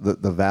the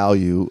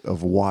value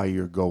of why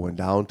you're going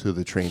down to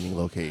the training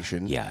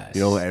location. Yes.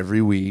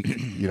 Every week,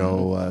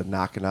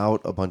 knocking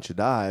out a bunch of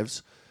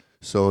dives,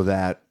 so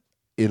that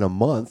in a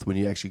month when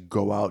you actually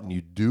go out and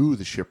you do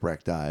the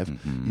shipwreck dive,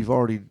 you've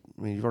already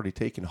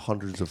taken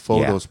hundreds of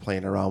photos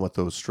playing around with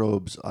those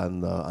strobes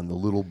on the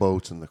little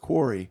boats in the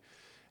quarry.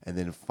 And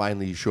then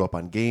finally you show up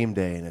on game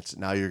day, and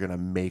now you're going to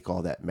make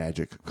all that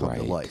magic come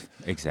to life.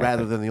 Exactly.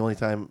 Rather than the only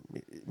time,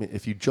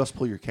 if you just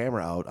pull your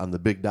camera out on the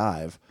big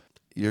dive,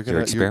 you're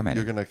going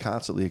to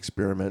constantly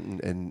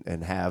experiment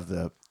and have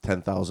the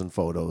 10,000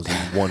 photos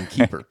and one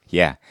keeper.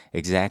 Yeah,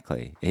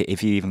 exactly.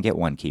 If you even get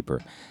one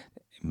keeper,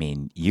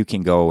 you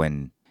can go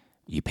and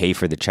you pay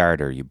for the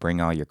charter, you bring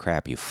all your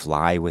crap, you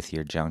fly with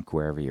your junk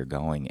wherever you're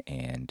going,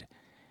 and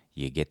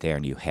you get there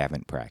and you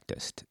haven't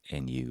practiced,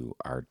 and you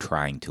are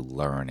trying to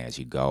learn as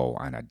you go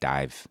on a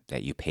dive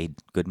that you paid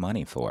good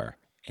money for.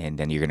 and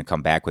then you're going to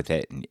come back with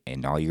it,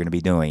 and all you're going to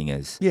be doing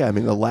is Yeah, I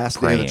mean, the last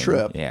praying. day of the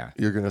trip, Yeah.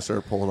 you're going to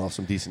start pulling off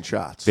some decent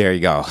shots. There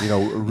you go.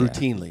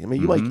 Routinely. I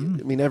mean, you might.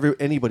 I mean,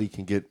 anybody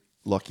can get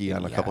lucky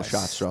on a couple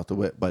shots throughout the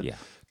whip, but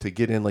to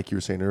get in, like you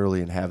were saying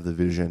earlier, and have the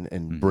vision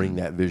and bring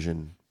that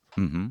vision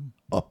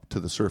up to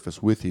the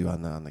surface with you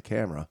on the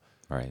camera,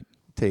 right,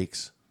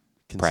 takes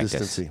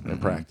consistency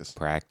and practice.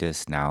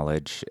 Practice,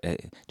 knowledge,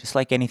 just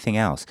like anything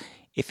else.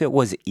 If it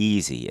was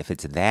easy, if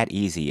it's that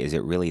easy, is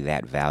it really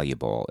that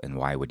valuable? And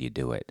why would you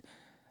do it?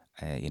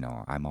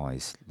 I'm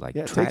always like,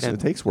 it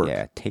takes work.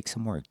 Yeah, take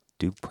some work.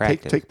 Do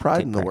practice. Take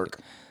pride in the work.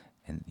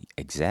 And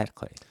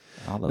exactly.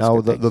 All those Now,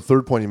 good the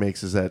third point he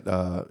makes is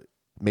that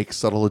make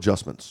subtle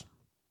adjustments.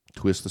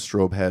 Twist the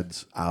strobe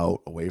heads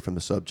out, away from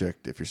the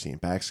subject if you're seeing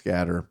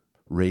backscatter.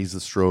 Raise the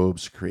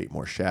strobes to create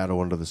more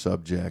shadow under the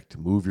subject.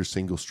 Move your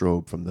single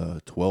strobe from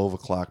the 12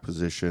 o'clock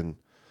position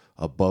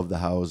above the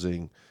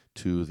housing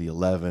to the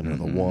 11 or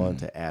the 1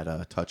 to add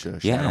a touch of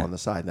shadow on the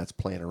side. And that's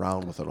playing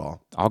around with it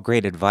all. All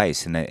great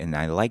advice. And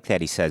I like that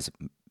he says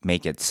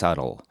make it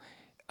subtle.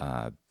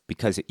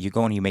 Because you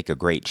go and you make a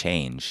great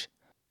change,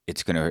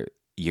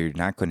 you're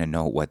not going to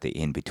know what the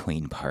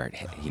in-between part,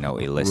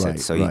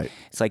 elicits.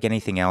 It's like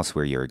anything else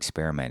where you're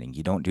experimenting.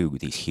 You don't do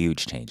these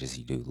huge changes.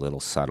 You do little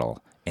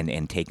subtle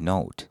and take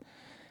note.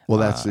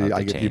 Well,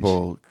 I get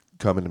people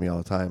coming to me all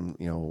the time,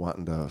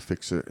 wanting to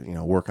fix it,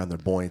 work on their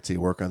buoyancy,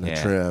 work on their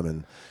trim,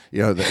 and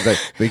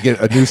they get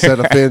a new set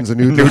of fins, a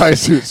new dry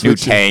suit,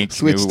 switch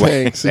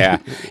tanks. Yeah,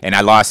 and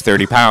I lost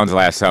 30 pounds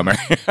last summer.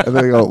 And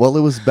they go, well,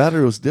 it was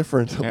better, it was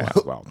different. Yeah,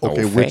 well,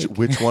 okay,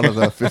 which one of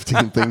the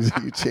 15 things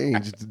that you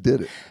changed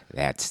did it?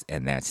 That's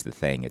the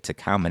thing. It's a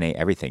combination.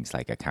 Everything's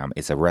like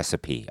it's a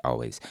recipe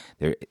always.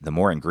 The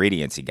more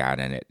ingredients you got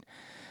in it,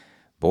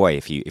 boy,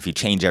 if you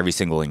change every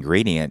single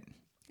ingredient,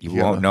 you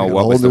won't know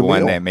what was the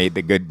one that made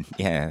the good.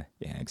 Yeah,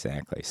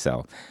 exactly.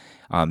 So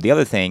the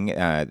other thing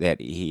that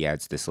he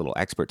adds this little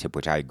expert tip,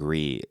 which I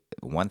agree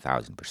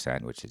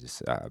 1,000%, which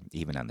is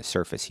even on the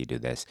surface you do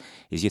this,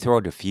 is you throw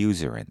a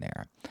diffuser in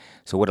there.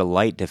 So what a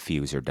light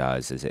diffuser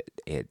does is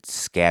it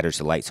scatters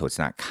the light so it's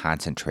not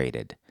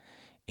concentrated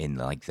in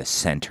like the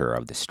center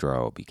of the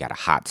strobe. You got a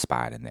hot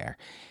spot in there.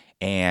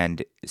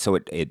 And so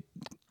it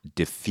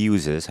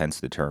diffuses, hence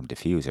the term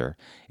diffuser.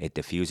 It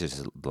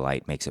diffuses the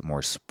light, makes it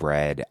more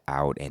spread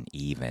out and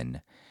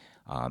even.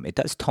 It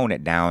does tone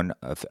it down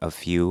a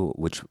few,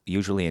 which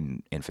usually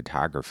in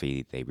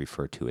photography they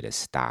refer to it as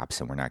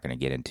stops, and we're not going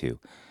to get into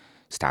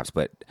stops,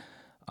 but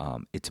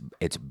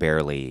it's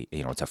barely,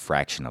 it's a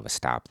fraction of a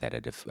stop that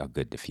a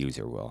good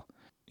diffuser will,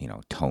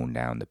 tone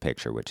down the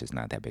picture, which is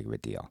not that big of a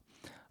deal.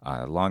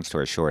 Long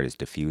story short is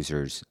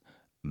diffusers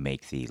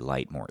make the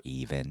light more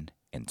even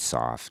and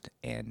soft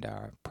and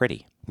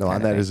pretty. No,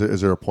 on that,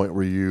 is there a point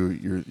where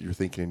you're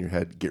thinking in your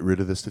head, get rid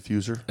of this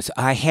diffuser? So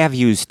I have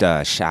used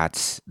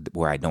shots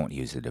where I don't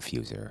use a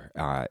diffuser.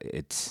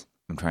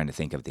 I'm trying to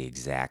think of the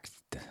exact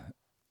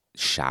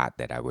shot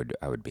that I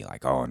would be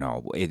like, oh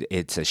no,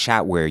 it's a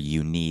shot where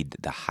you need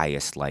the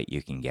highest light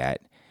you can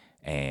get,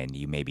 and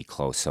you may be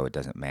close, so it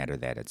doesn't matter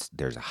that it's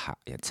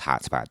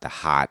hot spot. The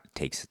hot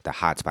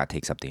spot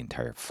takes up the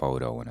entire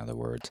photo. In other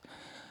words.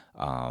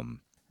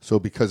 So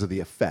because of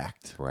the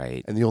effect,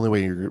 right? And the only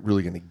way you're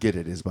really going to get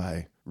it is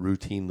by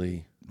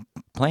routinely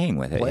playing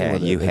with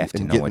it. You have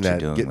to know what you're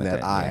doing getting with that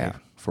it. eye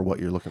for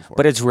what you're looking for.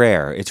 But it's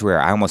rare.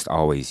 I almost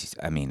always.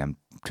 I'm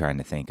trying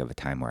to think of a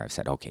time where I've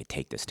said, okay,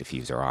 take this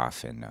diffuser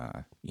off and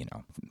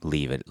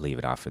leave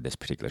it off for this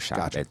particular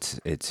shot. Gotcha.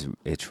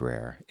 It's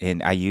rare,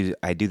 and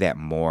I do that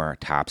more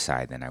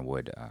topside than I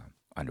would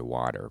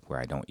underwater, where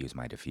I don't use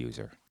my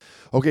diffuser.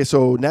 Okay,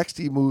 so next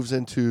he moves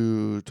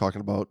into talking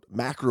about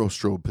macro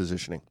strobe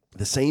positioning.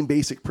 The same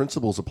basic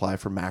principles apply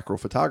for macro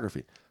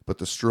photography, but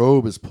the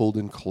strobe is pulled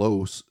in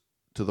close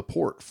to the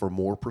port for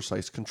more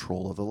precise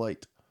control of the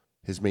light.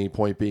 His main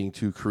point being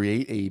to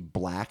create a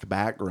black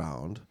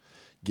background,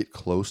 get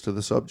close to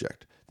the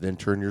subject, then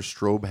turn your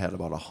strobe head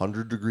about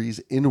 100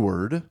 degrees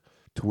inward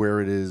to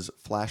where it is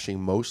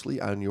flashing mostly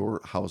on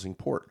your housing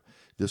port.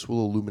 This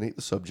will illuminate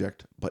the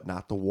subject, but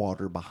not the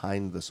water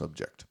behind the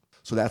subject.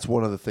 So that's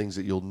one of the things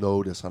that you'll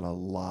notice on a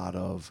lot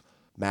of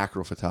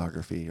macro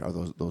photography are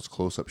those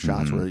close-up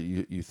shots where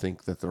you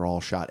think that they're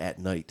all shot at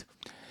night.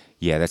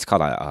 Yeah, that's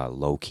called a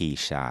low-key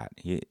shot.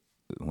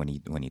 When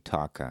you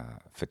talk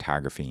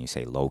photography and you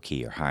say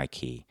low-key or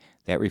high-key,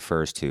 that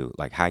refers to,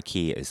 like,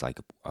 high-key is like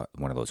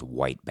one of those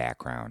white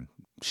background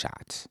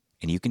shots.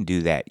 And you can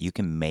do that. You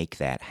can make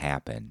that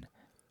happen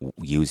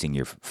using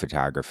your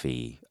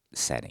photography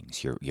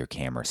settings, your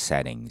camera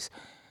settings.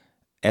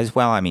 As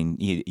well, I mean,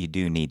 you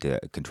do need to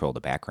control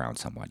the background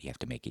somewhat. You have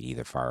to make it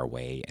either far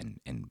away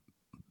and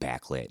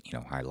backlit,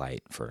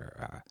 highlight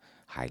for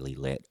highly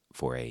lit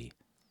for a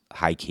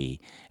high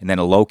key. And then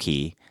a low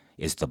key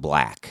is that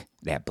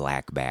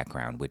black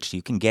background, which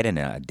you can get in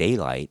a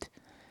daylight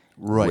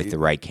with the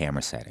right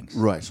camera settings.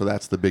 Right, so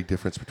that's the big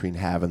difference between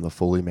having the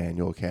fully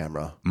manual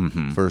camera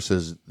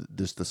versus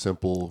just the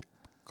simple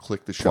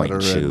click the shutter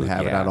and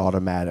have it on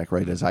automatic,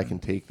 right? As I can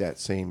take that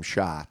same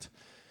shot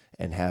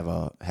and have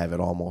it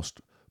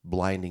almost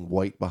blinding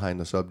white behind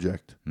the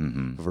subject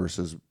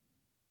versus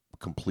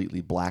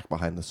completely black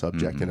behind the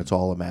subject, and it's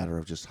all a matter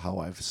of just how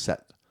I've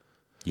set.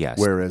 Yes.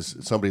 Whereas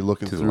somebody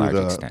looking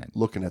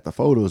looking at the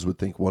photos would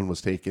think one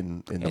was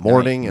taken in the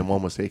morning and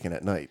one was taken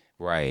at night.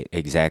 Right,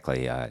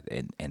 exactly.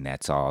 And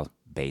that's all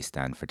based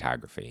on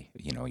photography,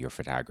 your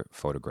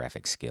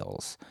photographic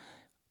skills.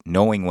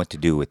 Knowing what to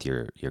do with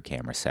your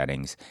camera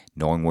settings,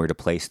 knowing where to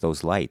place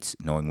those lights,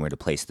 knowing where to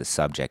place the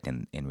subject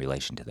in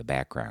relation to the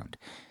background.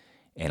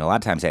 And a lot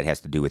of times that has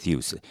to do with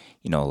you. So,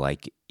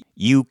 like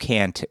you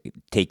can't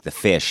take the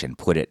fish and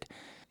put it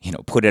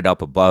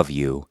up above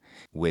you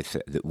with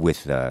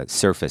the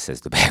surface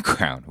as the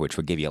background, which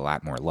would give you a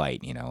lot more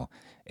light,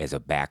 as a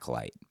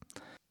backlight.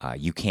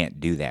 You can't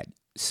do that.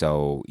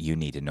 So you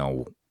need to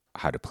know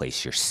how to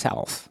place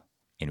yourself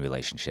in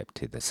relationship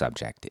to the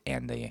subject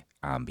and the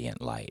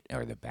ambient light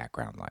or the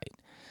background light.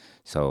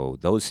 So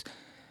those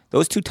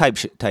two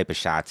type of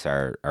shots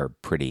are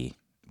pretty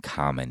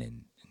common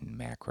in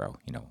macro.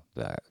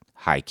 The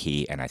high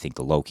key, and I think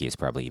the low key is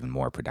probably even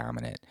more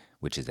predominant,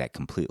 which is that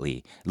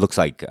completely looks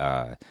like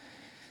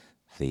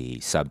the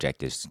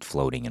subject is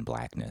floating in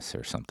blackness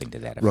or something to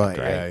that effect.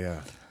 Right.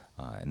 Yeah.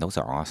 And those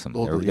are awesome.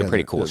 They're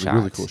pretty cool shots.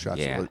 Really cool shots.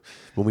 Yeah. Like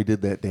when we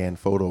did that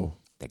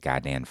the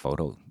goddamn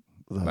photo.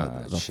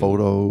 The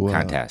photo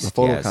contest. The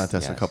photo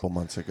contest a couple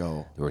months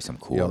ago. There were some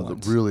cool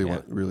ones.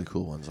 Really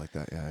cool ones like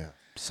that. Yeah.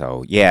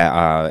 So,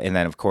 and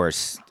then, of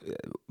course,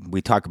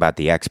 we talk about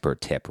the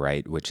expert tip,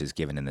 right, which is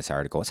given in this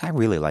article. I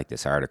really like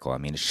this article. I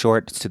mean, it's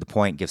short, it's to the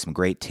point, gives some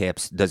great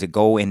tips. Does it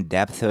go in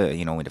depth,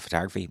 into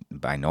photography?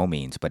 By no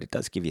means, but it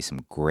does give you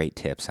some great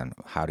tips on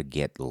how to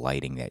get the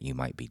lighting that you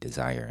might be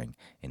desiring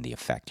and the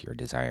effect you're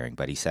desiring.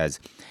 But he says,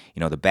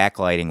 the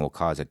backlighting will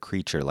cause a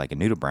creature like a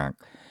nudibranch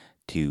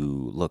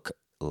to look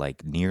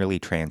like nearly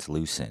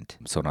translucent.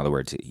 So in other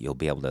words, you'll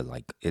be able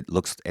to it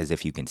looks as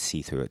if you can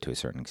see through it to a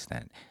certain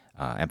extent.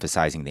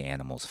 Emphasizing the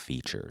animal's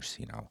features,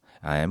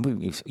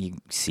 and you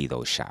see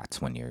those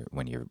shots when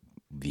you're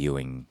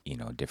viewing,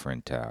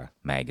 different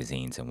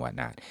magazines and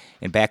whatnot.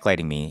 And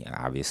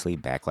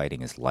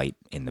backlighting is light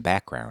in the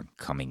background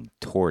coming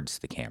towards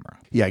the camera.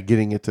 Yeah,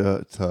 getting it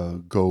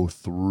to go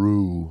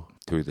through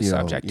the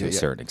subject to a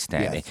certain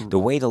extent. The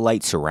way the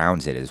light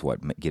surrounds it is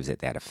what gives it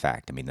that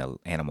effect. I mean, the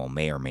animal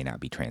may or may not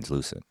be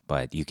translucent,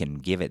 but you can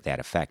give it that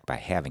effect by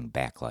having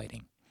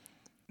backlighting.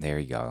 There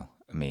you go.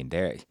 I mean,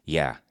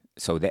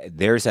 So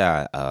there's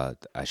a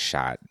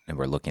shot that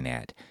we're looking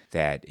at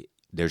that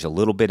there's a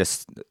little bit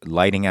of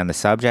lighting on the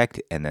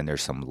subject, and then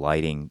there's some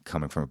lighting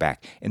coming from the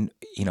back. And,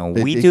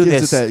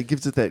 it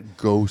gives it that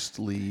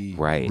ghostly,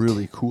 right,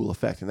 really cool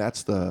effect. And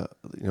that's what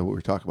we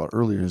were talking about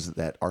earlier is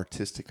that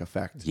artistic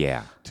effect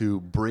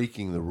to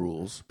breaking the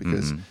rules.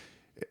 Because,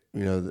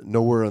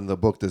 nowhere in the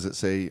book does it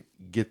say,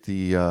 get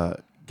the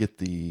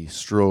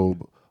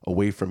strobe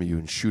away from you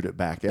and shoot it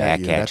back at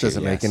you. That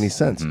doesn't make any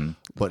sense. Mm-hmm.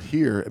 But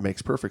here, it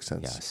makes perfect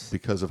sense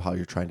because of how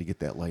you're trying to get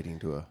that lighting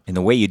to a... And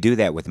the way you do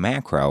that with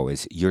macro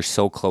is you're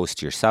so close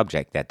to your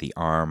subject that the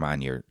arm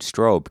on your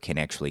strobe can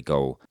actually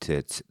go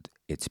to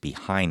it's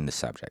behind the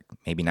subject.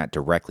 Maybe not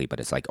directly, but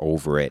it's like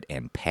over it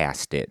and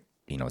past it.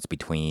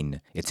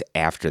 It's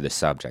after the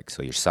subject.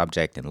 So your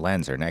subject and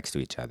lens are next to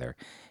each other.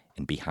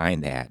 And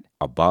behind that,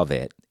 above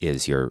it,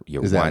 is your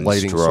one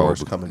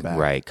strobe coming back.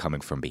 Right,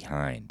 coming from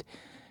behind.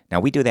 Now,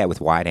 we do that with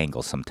wide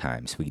angles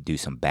sometimes. We do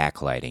some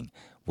backlighting.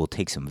 We'll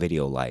take some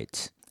video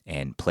lights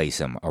and place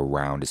them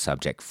around a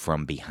subject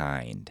from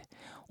behind.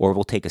 Or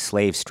we'll take a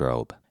slave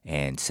strobe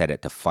and set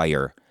it to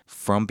fire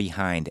from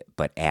behind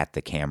but at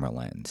the camera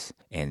lens.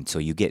 And so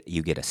you get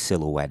a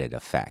silhouetted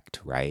effect,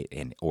 right?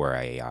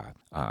 Or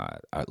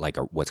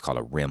what's called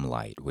a rim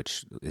light,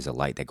 which is a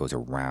light that goes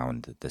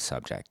around the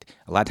subject.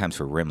 A lot of times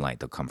for rim light,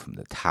 they'll come from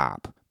the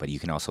top, but you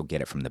can also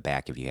get it from the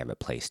back if you have it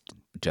placed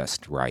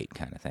just right,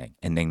 kind of thing.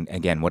 And then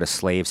again, what a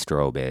slave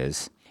strobe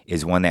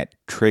is one that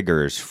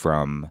triggers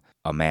from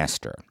a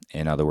master.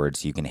 In other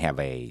words, you can have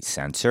a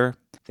sensor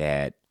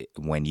that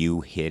when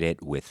you hit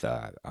it with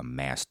a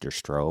master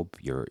strobe,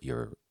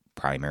 your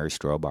primary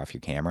strobe off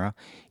your camera,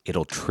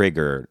 it'll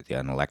trigger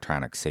an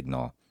electronic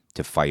signal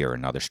to fire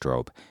another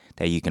strobe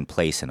that you can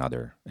place in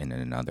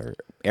another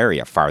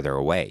area farther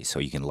away. So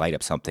you can light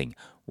up something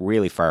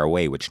really far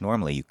away, which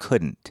normally you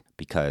couldn't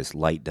because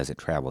light doesn't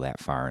travel that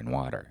far in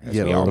water.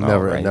 It'll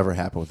never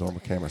happen with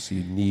normal cameras. So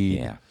you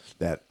need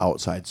that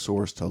outside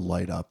source to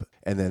light up,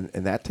 and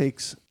that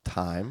takes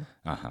time.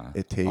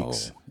 It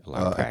takes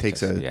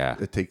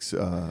it takes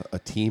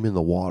a team in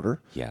the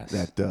water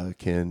that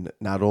can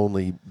not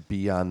only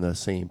be on the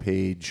same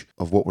page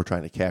of what we're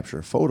trying to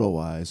capture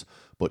photo-wise,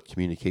 but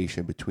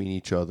communication between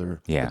each other,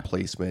 the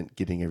placement,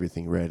 getting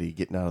everything ready,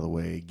 getting out of the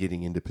way,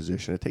 getting into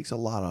position. It takes a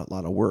lot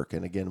of work.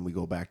 And again, we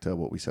go back to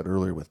what we said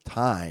earlier with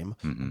time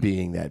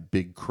being that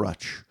big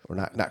crutch, or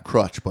not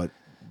crutch, but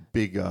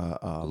big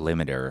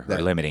limiter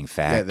or limiting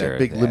factor. That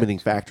big limiting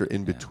factor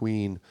in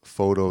between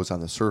photos on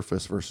the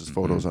surface versus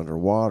photos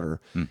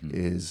underwater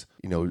is,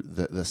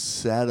 the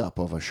setup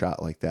of a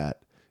shot like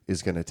that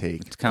is going to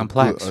take... It's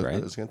complex, right?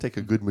 It's going to take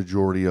a good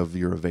majority of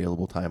your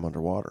available time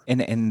underwater.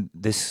 And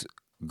this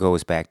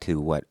goes back to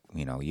what,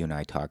 you and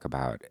I talk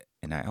about,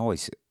 and I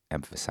always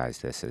emphasize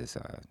this as,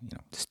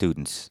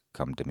 students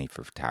come to me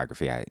for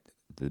photography.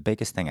 The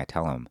biggest thing I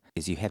tell them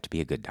is you have to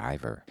be a good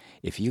diver.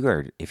 If you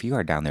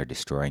are down there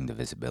destroying the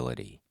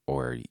visibility,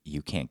 or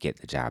you can't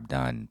get the job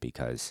done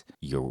because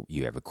you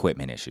have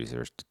equipment issues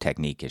or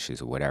technique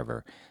issues or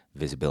whatever,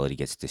 visibility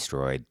gets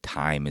destroyed,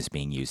 time is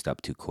being used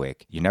up too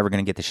quick, you're never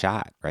going to get the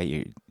shot,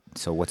 right?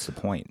 So what's the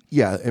point?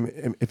 Yeah,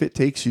 and if it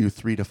takes you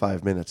 3 to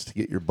 5 minutes to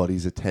get your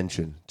buddy's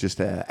attention, just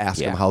to ask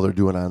them how they're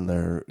doing on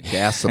their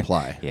gas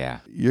supply,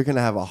 you're going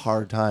to have a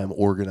hard time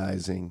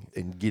organizing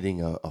and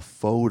getting a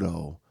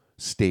photo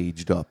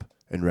staged up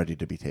and ready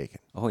to be taken.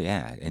 Oh,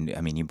 yeah. And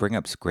I mean, you bring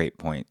up some great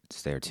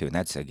points there, too. And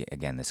that's,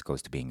 again, this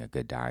goes to being a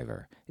good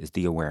diver, is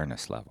the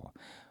awareness level.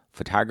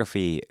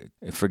 Photography,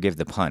 forgive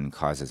the pun,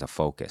 causes a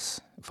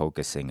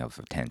focusing of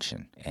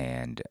attention.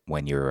 And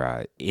when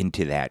you're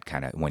into that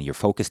kind of, when you're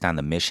focused on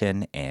the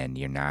mission and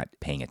you're not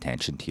paying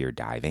attention to your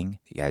diving,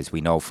 as we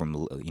know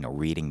from,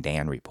 reading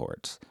DAN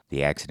reports,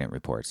 the accident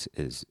reports,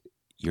 is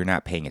you're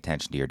not paying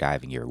attention to your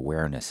diving, your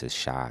awareness is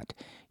shot.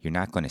 You're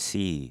not going to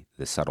see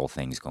the subtle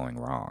things going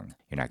wrong.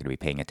 You're not going to be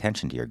paying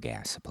attention to your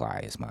gas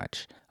supply as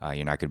much.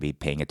 You're not going to be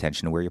paying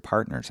attention to where your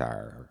partners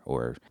are,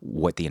 or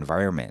what the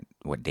environment,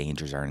 what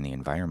dangers are in the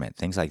environment,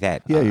 things like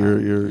that. Yeah,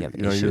 you're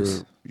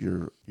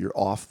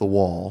off the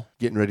wall,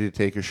 getting ready to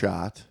take a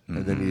shot,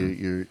 and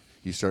then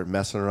you start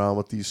messing around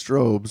with these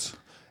strobes,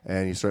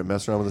 and you start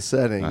messing around with the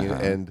setting,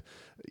 and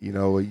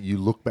you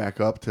look back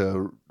up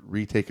to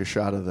retake a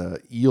shot of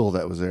the eel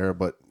that was there,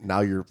 but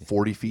now you're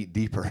 40 feet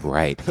deeper.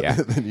 Right, yeah.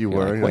 than you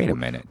were. Like, wait a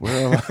minute.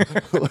 Where am I,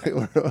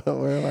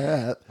 where am I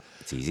at?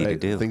 It's easy to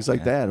do. Things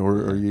like that.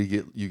 Or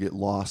you get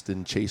lost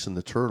in chasing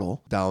the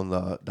turtle down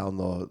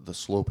the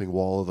sloping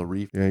wall of the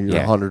reef. You're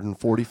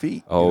 140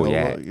 feet. Oh,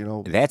 yeah.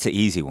 That's an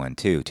easy one,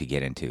 too, to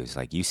get into. It's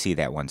like you see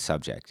that one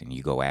subject and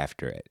you go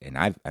after it. And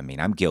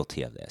I'm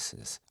guilty of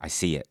this. I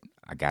see it.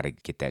 I got to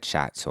get that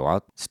shot, so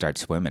I'll start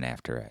swimming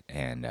after it.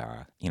 And,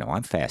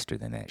 I'm faster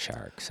than that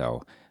shark,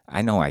 so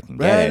I know I can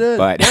get it,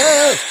 but...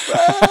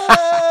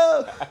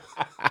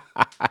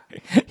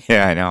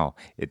 Yeah, I know.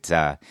 It's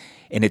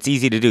and it's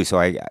easy to do, so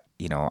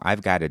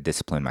I've got to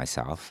discipline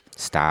myself.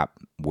 Stop.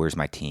 Where's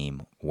my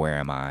team? Where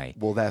am I?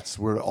 Well, that's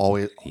where it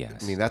always.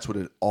 Yes. I mean, that's what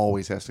it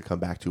always has to come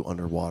back to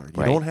underwater.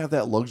 You don't have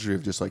that luxury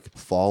of just like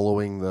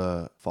following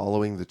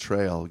the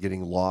trail,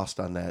 getting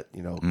lost on that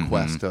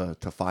quest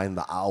to find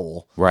the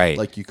owl. Right.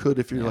 Like you could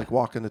if you're like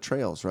walking the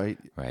trails. Right.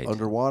 Right.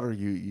 Underwater,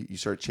 you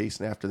start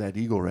chasing after that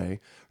eagle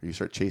ray, or you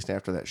start chasing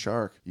after that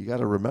shark. You got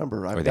to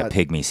remember. That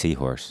pygmy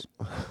seahorse.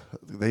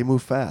 They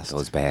move fast.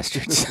 Those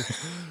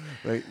bastards.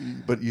 Right.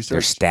 But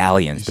they're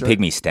stallions. The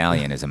pygmy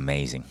stallion is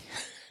amazing.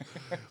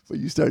 But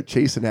you start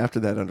chasing after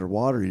that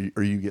underwater,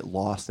 or you get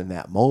lost in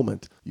that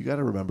moment. You got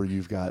to remember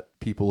you've got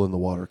people in the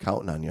water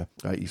counting on you.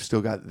 Right? You've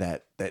still got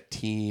that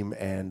team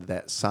and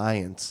that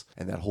science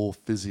and that whole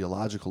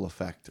physiological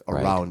effect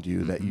around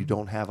you that you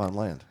don't have on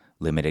land.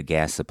 Limited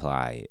gas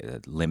supply,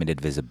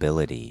 limited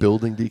visibility,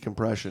 building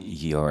decompression.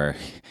 You're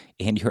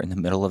in the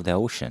middle of the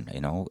ocean.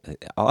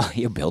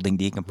 You're building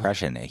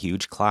decompression, a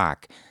huge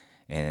clock.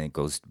 And it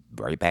goes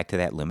right back to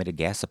that limited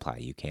gas supply.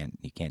 You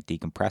can't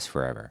decompress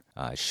forever.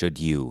 Should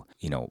you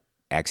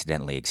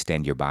accidentally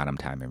extend your bottom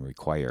time and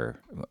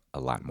require a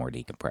lot more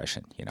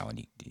decompression,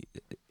 and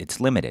it's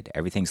limited.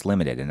 Everything's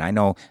limited. And I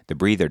know the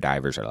breather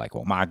divers are like,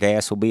 well, my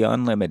gas will be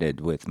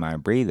unlimited with my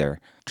breather.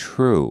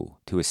 True,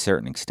 to a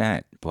certain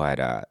extent,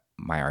 but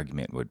my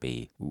argument would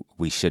be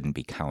we shouldn't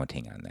be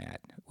counting on that.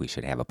 We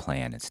should have a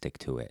plan and stick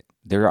to it.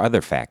 There are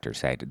other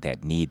factors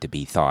that need to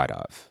be thought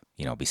of,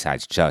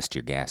 besides just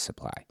your gas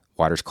supply.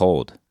 Water's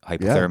cold.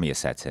 Hypothermia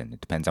sets in.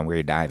 It depends on where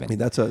you're diving. I mean,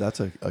 that's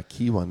a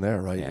key one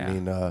there, right? Yeah. I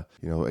mean,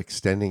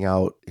 extending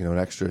out, an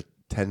extra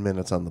 10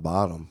 minutes on the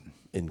bottom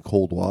in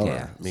cold water.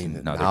 Yeah. I mean,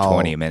 another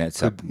 20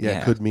 minutes up.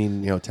 Yeah, could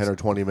mean 10 or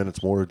 20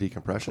 minutes more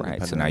decompression.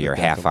 Right. So now you're a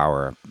half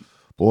hour.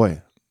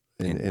 Boy,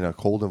 in a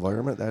cold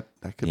environment, that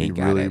could be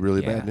really,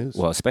 really bad news.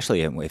 Well,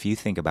 especially if you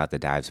think about the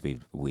dives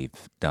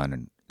we've done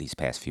in these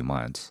past few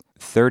months,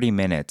 30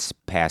 minutes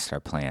past our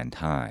planned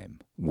time.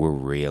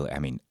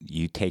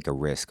 You take a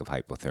risk of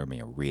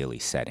hypothermia really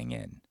setting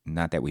in.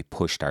 Not that we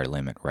pushed our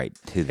limit right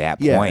to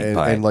that point,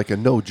 and like a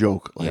no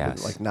joke,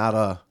 yes. Not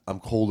a I'm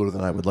colder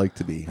than I would like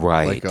to be,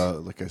 right?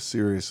 Like a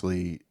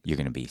seriously you're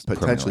going to be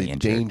potentially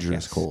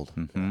dangerous yes. cold.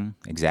 Mm-hmm.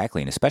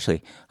 Exactly, and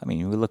especially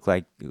we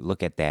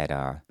look at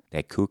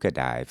that Kuka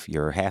dive.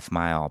 You're a half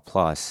mile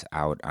plus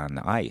out on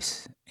the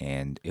ice,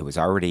 and it was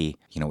already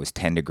it was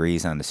 10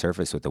 degrees on the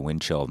surface with a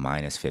wind chill of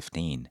minus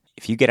 15.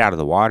 If you get out of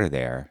the water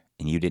there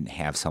and you didn't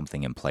have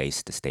something in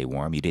place to stay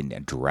warm, you didn't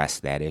address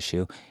that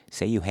issue,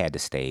 say you had to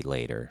stay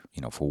later,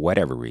 for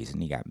whatever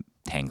reason, you got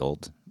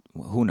tangled,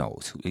 who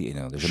knows?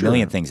 There's a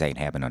million things that can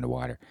happen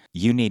underwater.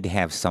 You need to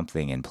have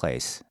something in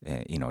place,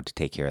 to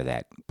take care of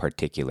that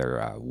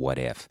particular what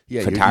if.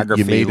 Yeah,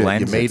 photography you made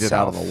lends it itself,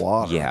 out of the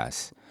water.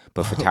 Yes,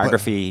 but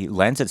photography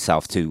lends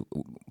itself to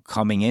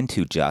coming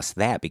into just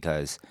that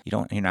because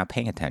you're not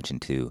paying attention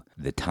to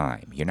the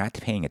time. You're not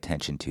paying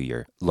attention to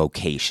your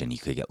location. You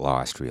could get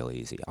lost real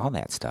easy. All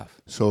that stuff.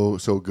 So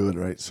good,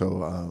 right?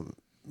 So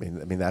I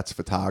mean that's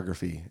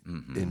photography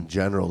in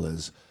general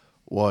is.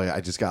 Boy,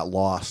 I just got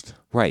lost.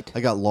 Right.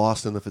 I got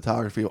lost in the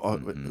photography.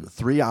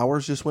 3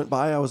 hours just went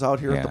by. I was out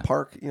here at the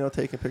park,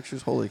 taking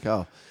pictures. Holy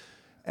cow.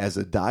 As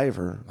a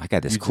diver. I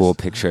got this cool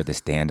picture of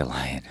this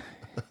dandelion.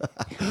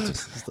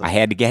 I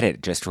had to get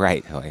it just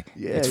right.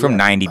 It's from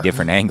 90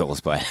 different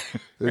angles, but.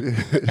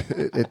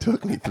 it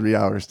took me 3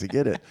 hours to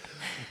get it,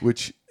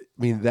 which,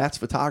 I mean, that's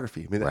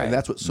photography. I mean, and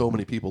that's what so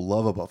many people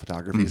love about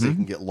photography is they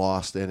can get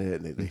lost in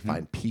it and they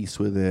find peace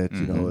with it.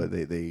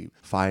 They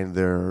find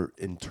their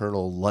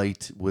internal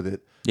light with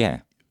it. Yeah.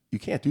 You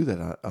can't do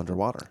that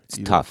underwater. It's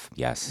tough,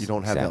 yes. You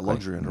don't have that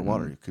luxury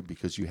underwater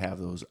because you have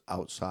those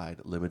outside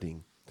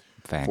limiting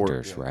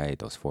factors, right?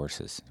 Those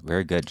forces.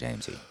 Very good,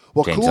 Jamesy.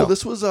 Well, cool.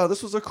 This was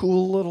a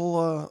cool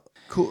little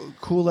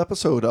cool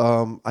episode.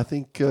 I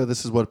think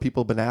this is what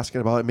people have been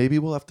asking about. Maybe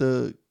we'll have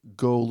to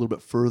go a little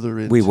bit further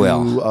into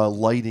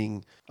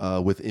lighting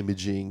with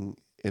imaging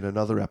in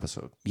another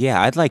episode.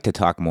 Yeah, I'd like to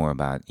talk more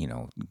about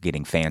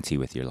getting fancy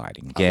with your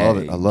lighting. I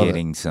love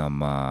getting some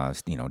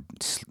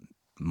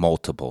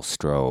multiple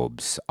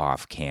strobes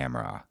off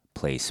camera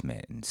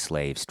placement and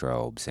slave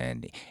strobes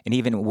and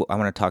even I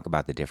want to talk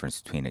about the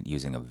difference between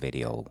using a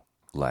video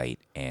light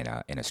and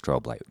a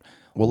strobe light.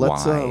 Well,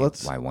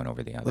 why one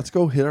over the other? Let's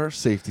go hit our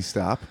safety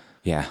stop.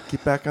 Yeah.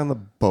 Get back on the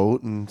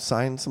boat and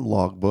sign some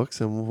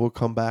logbooks, and we'll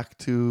come back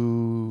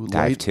to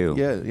Dive 2.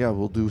 Yeah,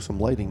 we'll do some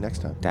lighting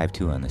next time. Dive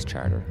 2 on this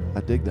charter.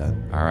 I dig that.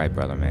 All right,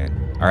 brother,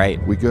 man. All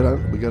right. We good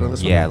on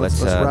this one? Yeah,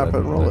 let's wrap it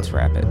and roll Let's it.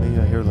 Wrap it.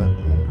 Yeah, hear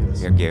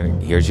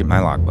that. Here's my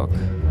logbook.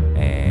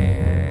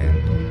 And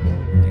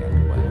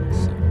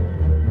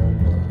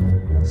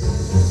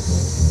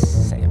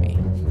Sammy.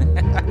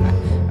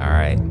 All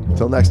right.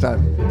 Until next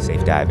time.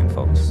 Safe diving,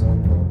 folks.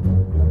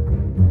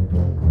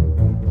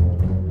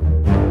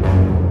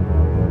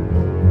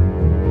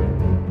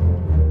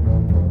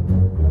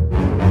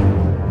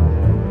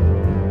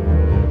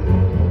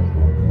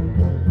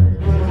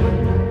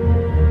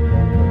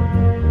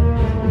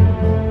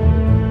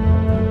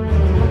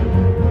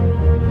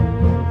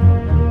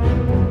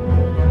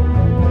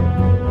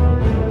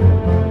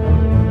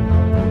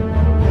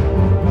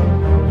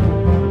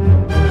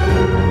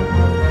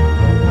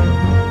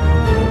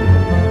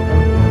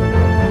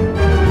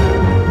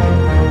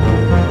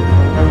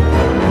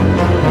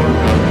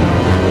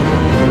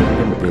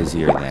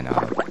 Busier than a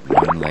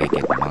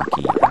one-legged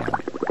monkey in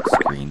a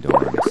screen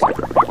door in a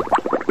submarine.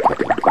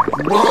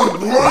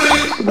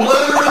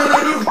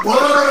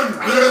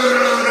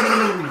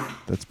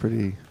 That's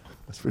pretty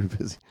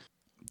busy.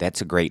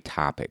 That's a great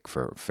topic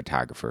for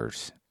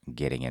photographers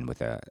getting in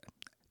with a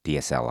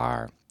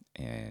DSLR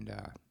and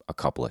a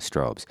couple of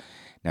strobes.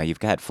 Now you've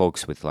got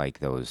folks with like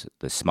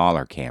the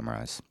smaller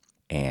cameras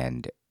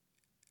and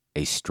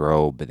a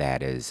strobe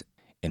that is,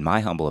 in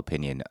my humble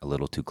opinion, a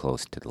little too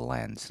close to the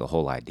lens. The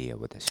whole idea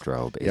with a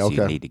strobe is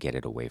you need to get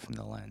it away from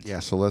the lens. Yeah,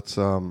 so let's,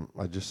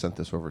 I just sent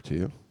this over to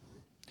you.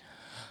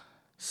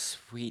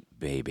 Sweet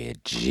baby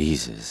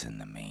Jesus in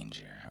the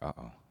manger.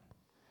 Uh-oh.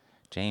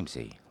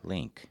 Jamesy,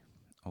 link,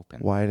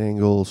 open. Wide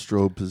angle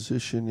strobe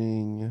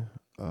positioning,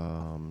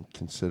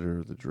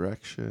 consider the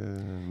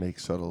direction, make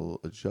subtle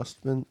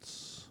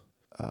adjustments.